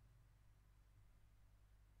you.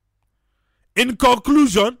 In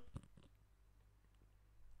conclusion,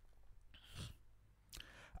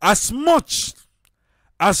 as much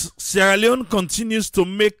as Sierra Leone continues to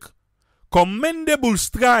make commendable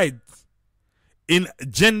strides in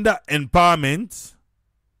gender empowerment,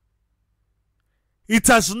 it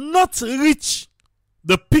has not reached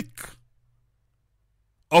the peak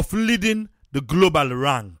of leading the global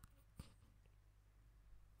rank.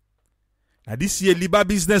 Now this year, Liba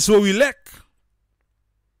business where we lack.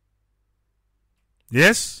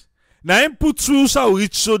 Yes? Now input through so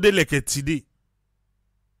reach so de like today.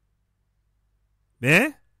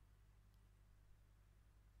 Eh?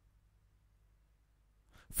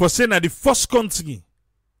 For saying that the first country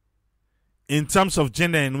in terms of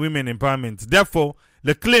gender and women empowerment. Therefore,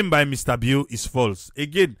 the claim by Mr. Bio is false.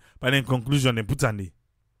 Again, by the conclusion, they put on the.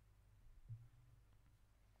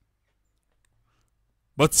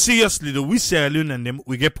 But seriously, the we Sierra Leone and them,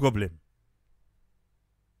 we get problem.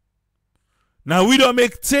 Now we don't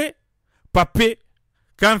make say, Pape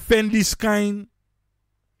can fend this kind.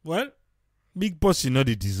 Well, big boss is not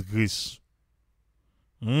the disgrace.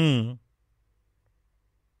 Big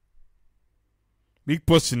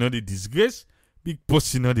boss is not the disgrace. Big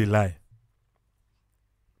boss is not the lie.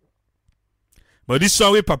 But this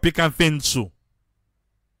one way Pape can fend so.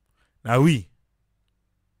 Now we.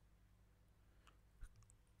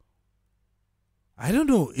 I don't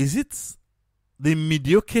know. Is it the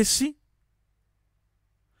mediocrity?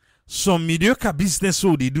 Some mediocre business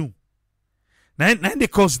so they do. Now they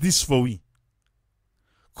cause this for we.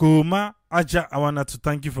 Kuma Aja, I want to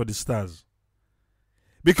thank you for the stars.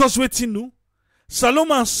 Because waiting no,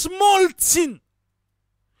 Saloma small thing.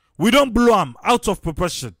 We don't blow them out of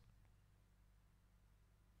proportion.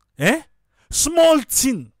 Small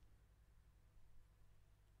thing.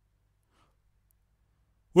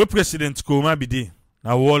 We President Kuma be there.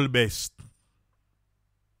 Now world best.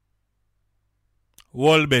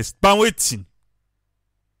 World best. Pan waiting.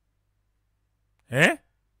 Pan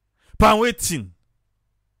waiting.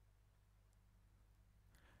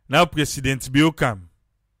 Now President Biokam.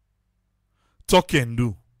 Talk and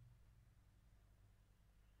do.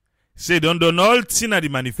 Say don't do all thing at the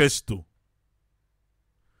manifesto.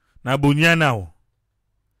 Now Bunya now.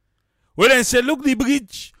 Well then say look the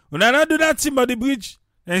bridge. When I not do that thing about the bridge.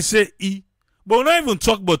 And say but we not even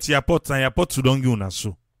talk about airport and airport to don't give us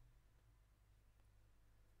so.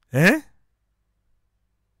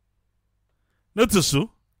 Not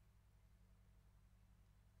so.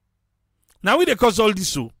 Now we they cause all this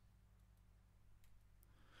so.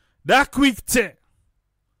 That quick tear.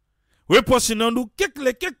 We person on do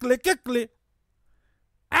kekle.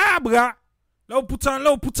 Ah bra. Let put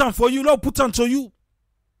on for you, let put on to you.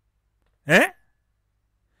 Let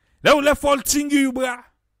left all thing you bra.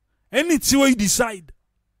 Anything what you decide.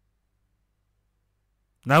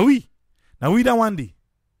 Now we that one day.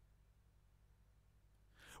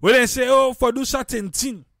 When they say, for do certain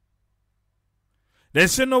thing. They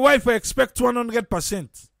say, no, why if I expect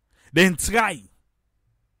 100%? Then try.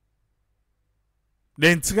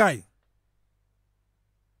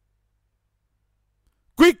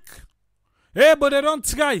 Quick. But they don't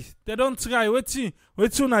try.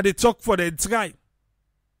 Wait now they talk for they try.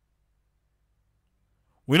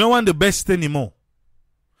 We don't want the best anymore.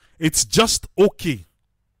 It's just okay.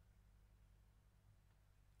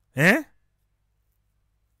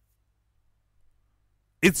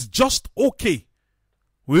 It's just okay.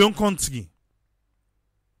 We don't country.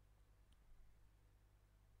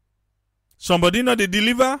 Somebody know they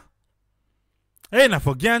deliver. Now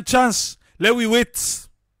forget chance. Let we wait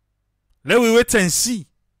and see.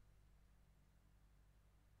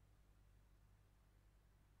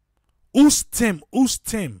 Whose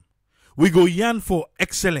team? We go yarn for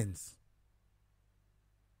excellence.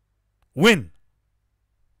 When?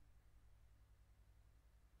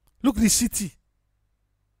 Look the city.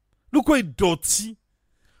 Look where it dirty.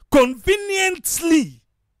 Conveniently.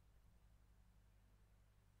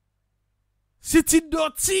 City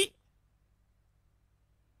dirty.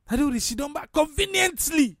 I don't see them back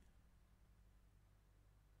conveniently.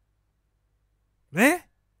 When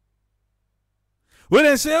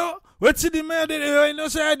they say, What's the mayor they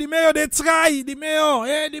say the mayor they try, the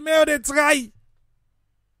mayor they try.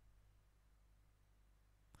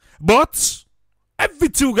 But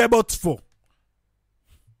everything we get about for.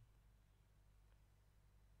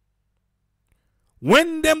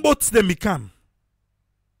 When them boats them become,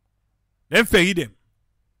 them ferry them.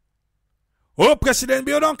 Oh, President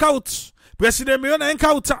Bio don't count. President Bio don't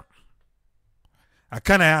count. I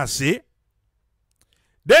can't say.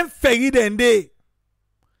 Them ferry them they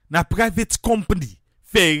na private company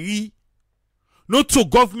ferry. Not to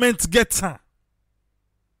government get her.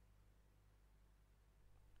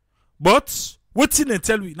 But what they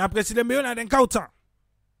tell we? Na President Bio na den count.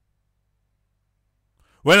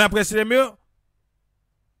 Well, na President Bio.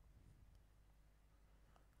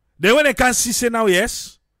 Then when they can see say now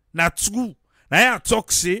yes, na true. Na ya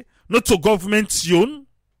talk say not to government own,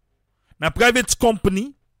 na private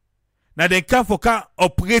company, na den can for ka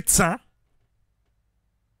operate ça.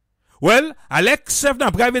 Well, Alex serve na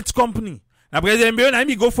private company. Na president Bio na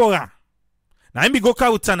me go for her. Na me go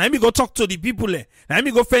kauta, na me go talk to the people there. Na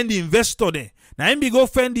me go find the investor there. Na me go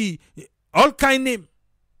find the all kind name.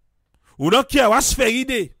 We don't care what's ferry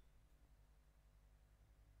day.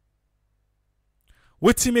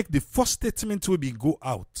 Wait till make the first statement will be go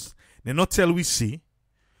out. They not tell we say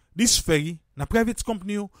this ferry na private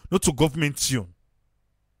company not to government own.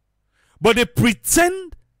 But they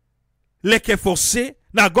pretend like a for say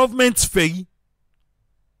na government ferry.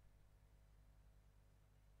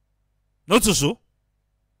 Not so.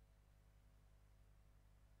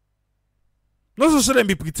 Not so them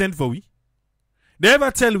be pretend for we. They ever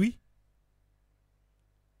tell we.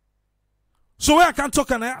 So where I can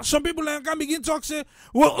talk and some people can begin talk say,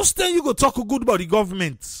 well, then you go talk good about the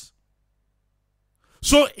government.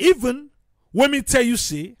 So even when me tell you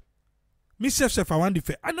say, myself I want the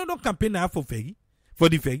ferry. I don't campaign now for ferry, for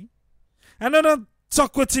the ferry. I don't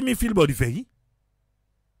talk what me feel about the ferry.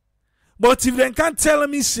 But if they can't tell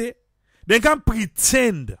me say, they can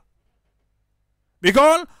pretend.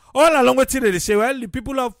 Because all along with it they say, well, the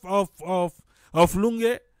people of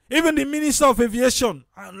Lunge, even the Minister of Aviation,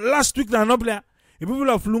 last week, the people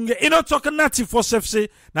of Lunge, you know, talking native for self say,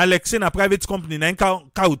 na Lexe, na private company, na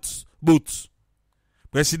count boats.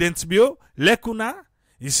 President Bio, Lekuna,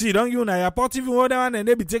 you see, don't you na airport, even one and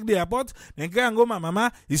they be take the airport, then can go, my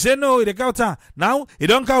mama. He said, no, they count. Now, he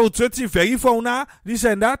don't count 20 ferry for now, this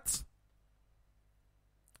and that.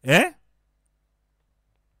 Eh?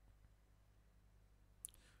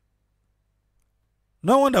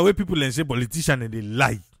 No wonder where people say politicians and they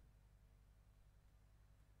lie.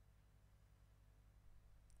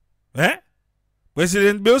 Eh?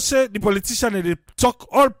 President Bill said the politicians and they talk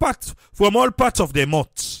from all parts of their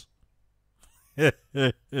mouth.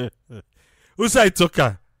 Who's I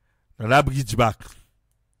talker? That bridge back.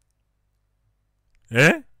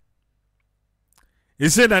 Eh? He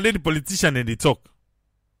said that the politicians and they talk.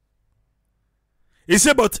 He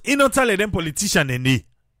said, but he not tell them politicians and they.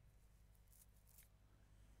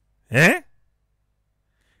 Eh?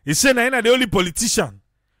 He said, na the only politician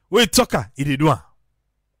where talker he did one.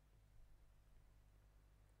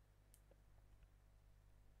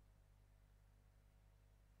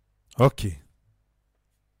 Okay.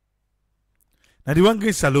 Now the one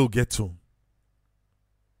great salo get to.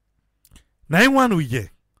 9-1 we get.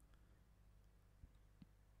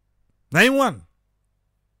 9-1.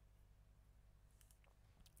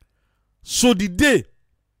 So the day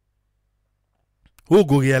who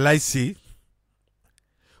go realize say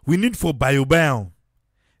we need for bio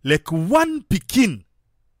like one pikin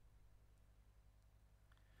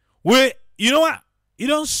where you know what you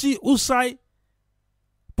don't see Usai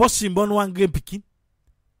posting born one great pikin.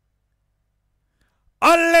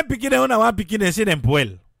 All the pikin they want one pikin they say them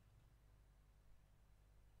well.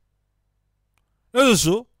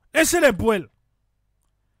 Also, they say them well.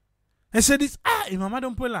 They say this mama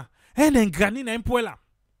don't puela. And then granny na puela.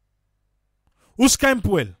 Uska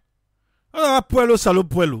puel. Puelo salo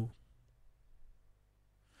puelo.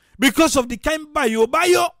 Because of the kind bayo.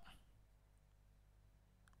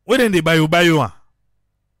 Where then they bayo?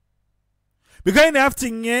 Because they have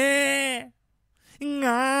to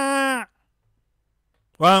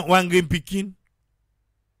one green picking.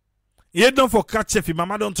 You don't for catch if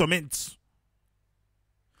mama don't torment.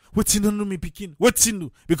 What's in do me picking? What's in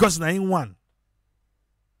do? Because na in one.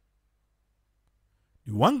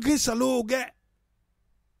 The one green salo get.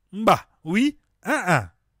 Mba, oui,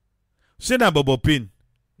 say na bobo pin.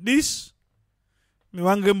 This, me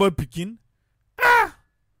one green boy picking.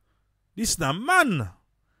 This na man.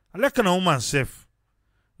 I like na woman self.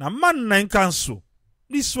 Na man na in cancel.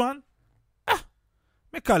 This one,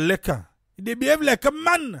 make a leka. They behave like a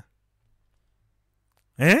man.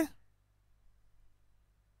 Eh?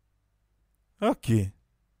 Okay.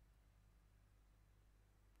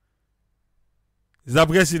 Is that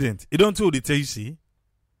president? You don't hold the tell you see.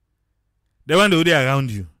 They want to be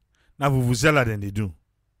around you. Now vuvuzela than they do.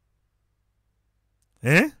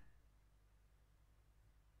 Eh?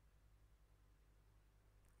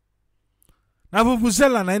 Now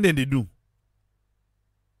vuvuzela than they do.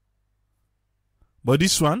 But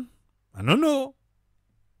this one, I don't know.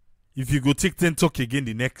 If you go take 10 talk again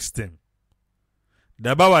the next time.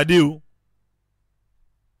 Dubawa do.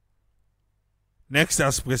 Next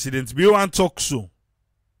as president, be one talk so.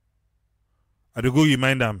 I go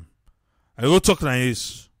remind them. I go talk like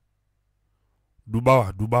this.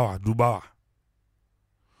 Dubawa.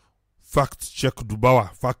 Fact check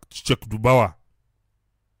Dubawa.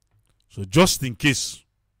 So just in case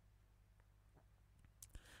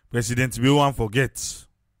President be one forget,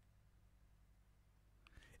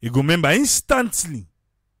 he go remember instantly.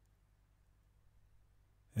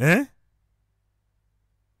 Eh?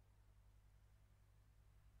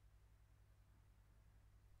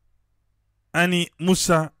 Annie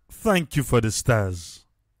Musa, thank you for the stars.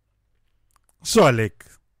 So Alec.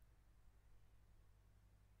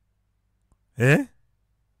 Eh?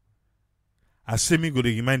 I say me go to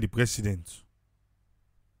remind the president.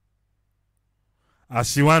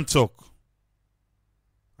 As he want talk,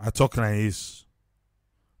 I talk like this.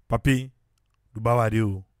 Papi, Dubawa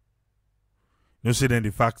do. You say then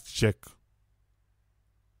the fact check.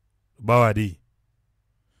 Dubawa di.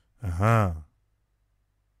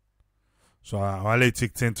 So I will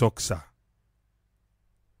take 10 talks, sir.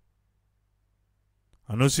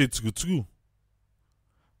 I know say it's good too.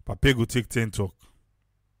 Papi go take 10 talk.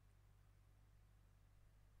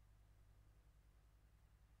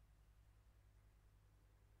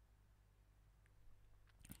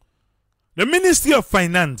 The Ministry of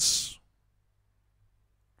Finance.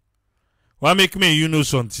 What make me you know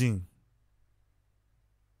something?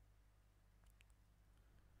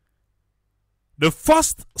 The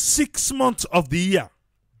first 6 months of the year,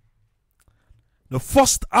 the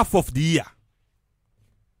first half of the year,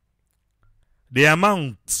 the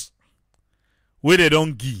amount where they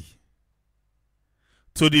don't give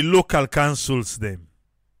to the local councils them.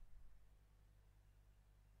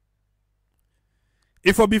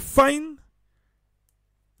 If I be fine,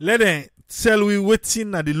 let them tell we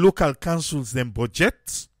waiting at the local councils them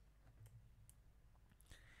budget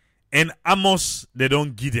and how much they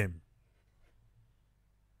don't give them.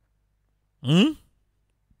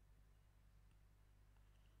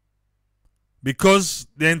 Because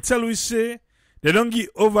then tell we say they don't give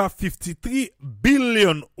over 53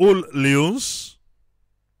 billion old leons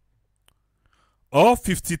or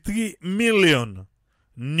 53 million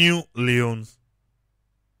new leons.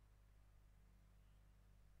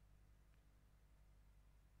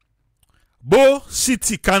 Bo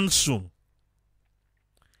City Council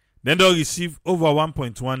then they'll receive over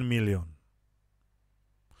 1.1 million.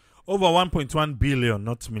 Over 1.1 billion,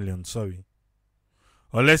 not million, sorry.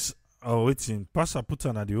 Unless, waiting, pass a put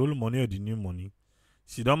on the old money or the new money.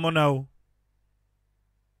 She don't know now.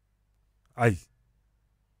 Aye.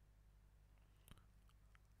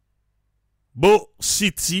 Bo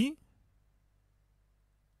City,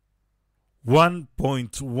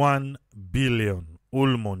 1.1 billion,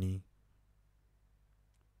 old money.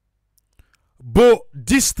 Bo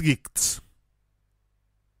District,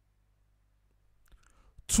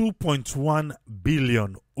 2.1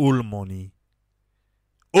 billion old money.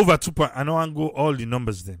 Over 2. I know I go all the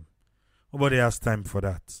numbers then. Nobody has time for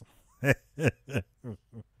that.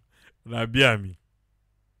 Me.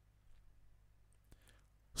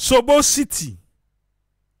 So Bo City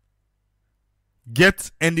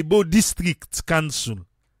get and the Bo District Council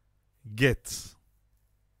get.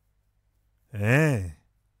 Alright.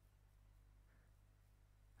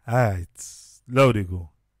 Loud they go.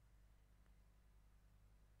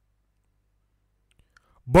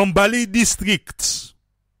 Bombali District,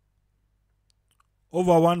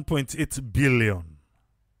 over 1.8 billion.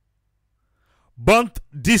 Bunt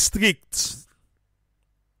District,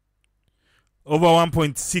 over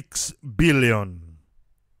 1.6 billion.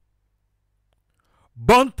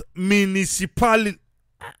 Bunt Municipality.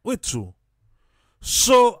 Wait,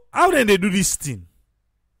 so how do they do this thing?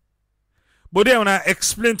 But they want to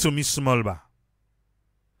explain to me small ba.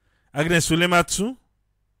 Agnes Sulema too.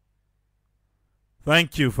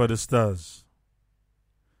 Thank you for the stars.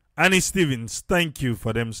 Annie Stevens, thank you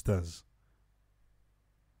for them stars.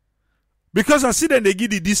 Because I see then they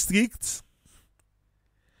give the district,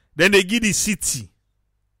 then they give the city.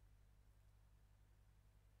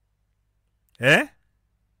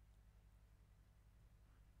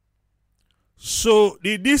 So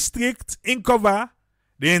the district in cover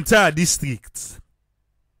the entire district.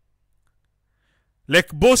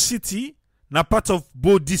 Like Bo City, na part of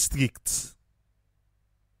Bo district.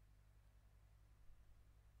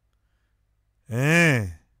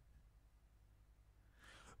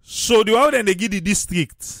 So the one they give the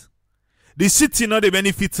district, the city not the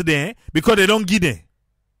benefit there because they don't give them.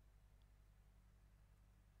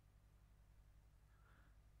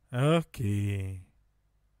 Okay.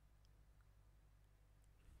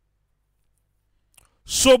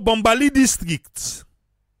 So Bombali district,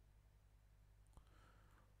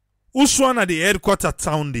 who's one at the headquarter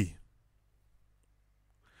town day?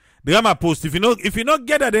 The Gamma post. If you not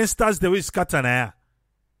get that, then starts the way scatter na.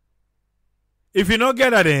 If you not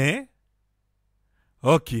get that, then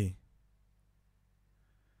okay.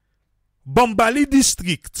 Bombali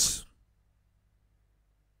district.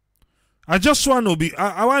 I just want to be.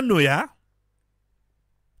 I want to know, yeah.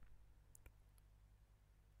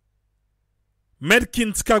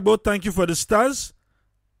 Medkin Skagbo, thank you for the stars.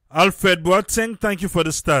 Alfred Boateng, thank you for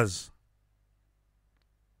the stars.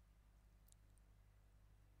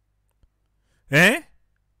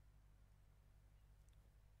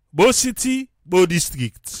 Bo City, Bo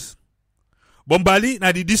district. Bombali,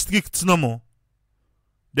 na the district no more.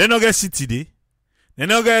 They no get city day. They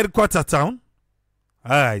no get headquarter town.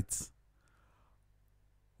 Alright.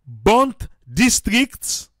 Bont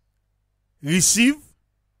district receive.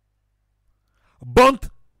 Bont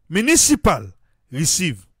municipal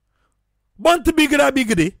receive. Bont big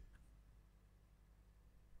day.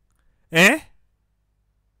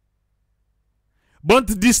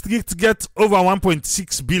 Bont district get over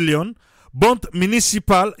 1.6 billion. Bont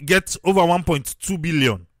municipal get over 1.2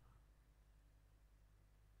 billion.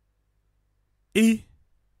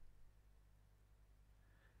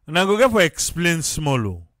 And I go get for explain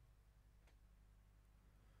small.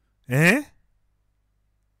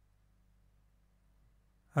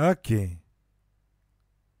 Okay.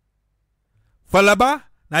 Falaba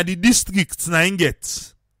na the district na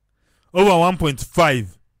get over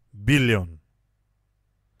 1.5 billion.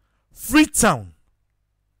 Freetown,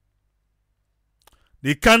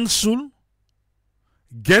 the council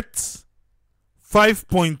get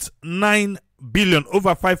 5.9 billion,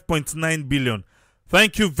 over 5.9 billion.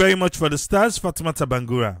 Thank you very much for the stars, Fatima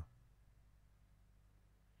Tabangura.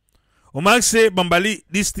 Omar say Bombali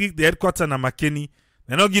district, the headquarters na Makeni.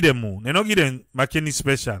 They not give them more. They not give them Makeni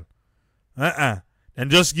special. And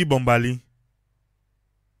just give Bombali.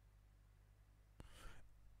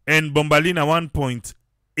 And Bombali na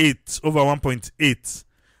 1.8, over 1.8.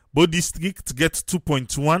 Bo district get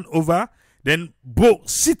 2.1 over. Then Bo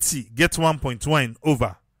city get 1.1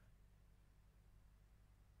 over.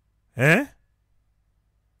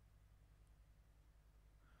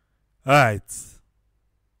 Alright.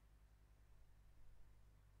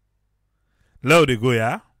 Now they go,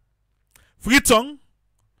 yeah. Freetown,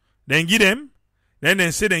 then give them. Then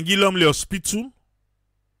they say then give Lumley Hospital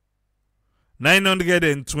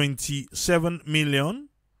 927 million.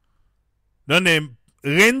 Then they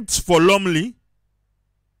rent for Lumley.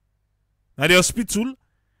 Now the hospital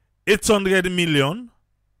 800 million.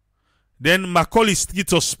 Then Macaulay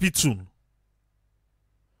Street Hospital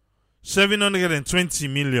 720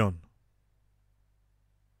 million.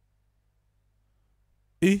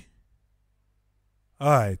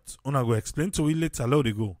 Alright, I'll go explain to you later. How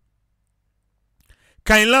they go.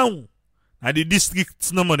 Kainlau, at the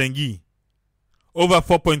district number dengi, over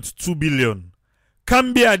 4.2 billion.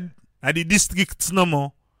 Cambia, at the district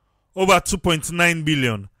number, over 2.9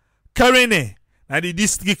 billion. Karene, at the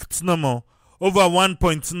district number, over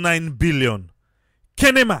 1.9 billion.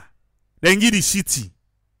 Kenema, dengi the city,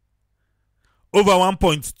 over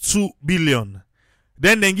 1.2 billion.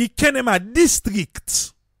 Then dengi Kenema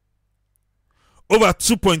district, over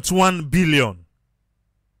 2.1 billion.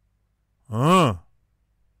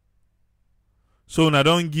 So una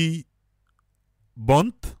don't give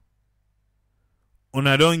Bont,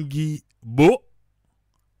 una don't give Bo,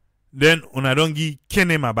 then una don't give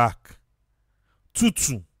Kenema back.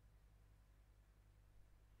 2-2.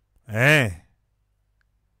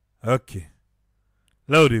 Okay.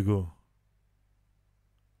 Now they go.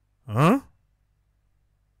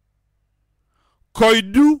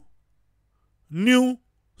 Koidu New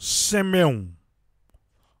Semeon,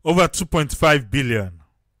 over 2.5 billion.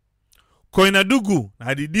 Koinadugu,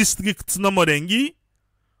 na the district number dengi,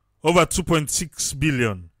 over 2.6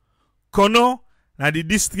 billion. Kono, na the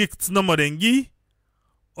district number dengi,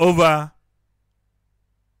 over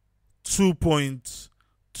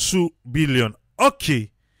 2.2 billion.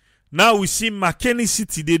 Okay. Now we see Makeni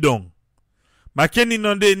City they done. Makeni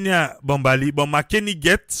non de near Bombali, but Makeni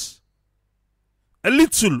gets a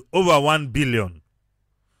little over 1 billion.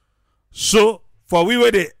 So, for we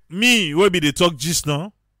where me will be the talk just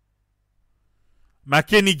now,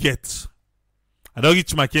 McKinney get. I don't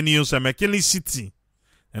reach McKinney use McKinney City.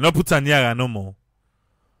 And not put an yara no more.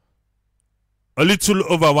 A little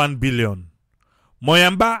over 1 billion.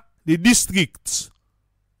 Moyamba, the district,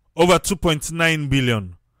 over 2.9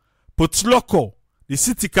 billion. Potloko, the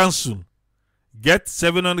city council, get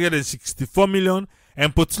 764 million.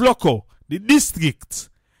 And Potloko, the district,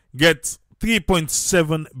 get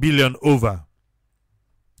 3.7 billion over.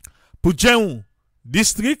 Pujewu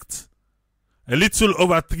district, a little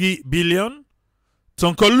over 3 billion.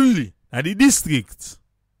 Tonkoluli, the district,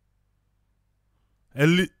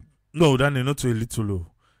 no, that is not a little low.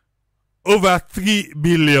 Over 3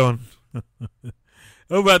 billion.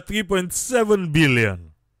 Over 3.7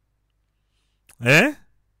 billion.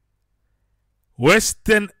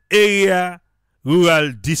 Western Area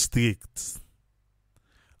Rural District.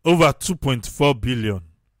 Over 2.4 billion.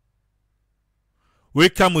 We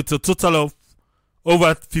come with a total of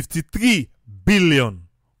over 53 billion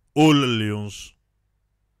all loans.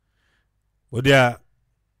 But they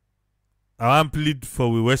are plead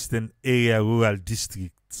for the Western Area Rural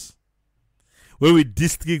District. Where we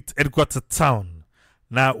district headquarter town.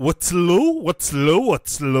 Now, what's low?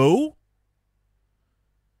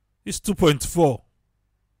 It's 2.4.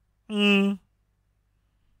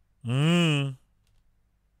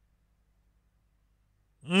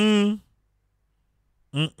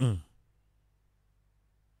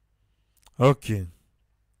 Okay.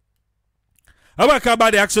 How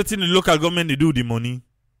about the actual thing the local government they do the money?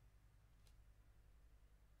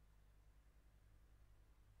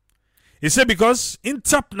 He said because in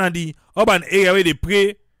tap na the urban area where they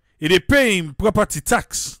pay in property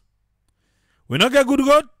tax. We not get good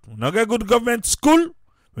road, we not get good government school,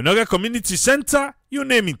 we not get community center, you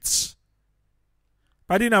name it.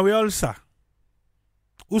 But now we all say,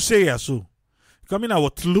 who say ya so? Come in a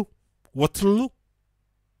Waterloo?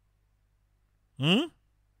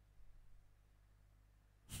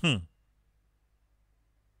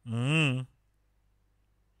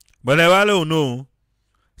 But I will know.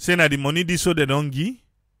 Say that the money this so they don't give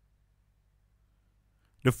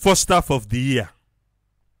the first half of the year.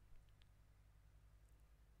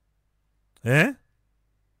 And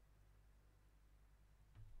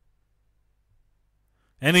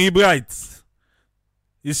he writes,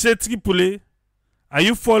 he said, Tripoli, are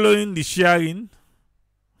you following the sharing?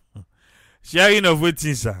 Sharing of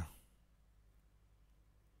waiting, sir.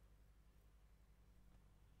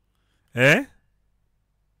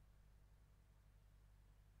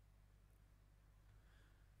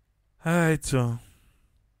 Alright, so.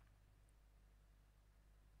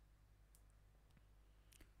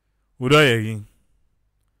 Udoyeri,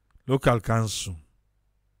 local council.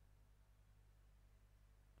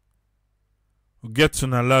 We get to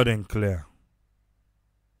know loud and clear.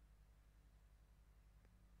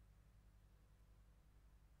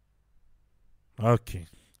 Okay.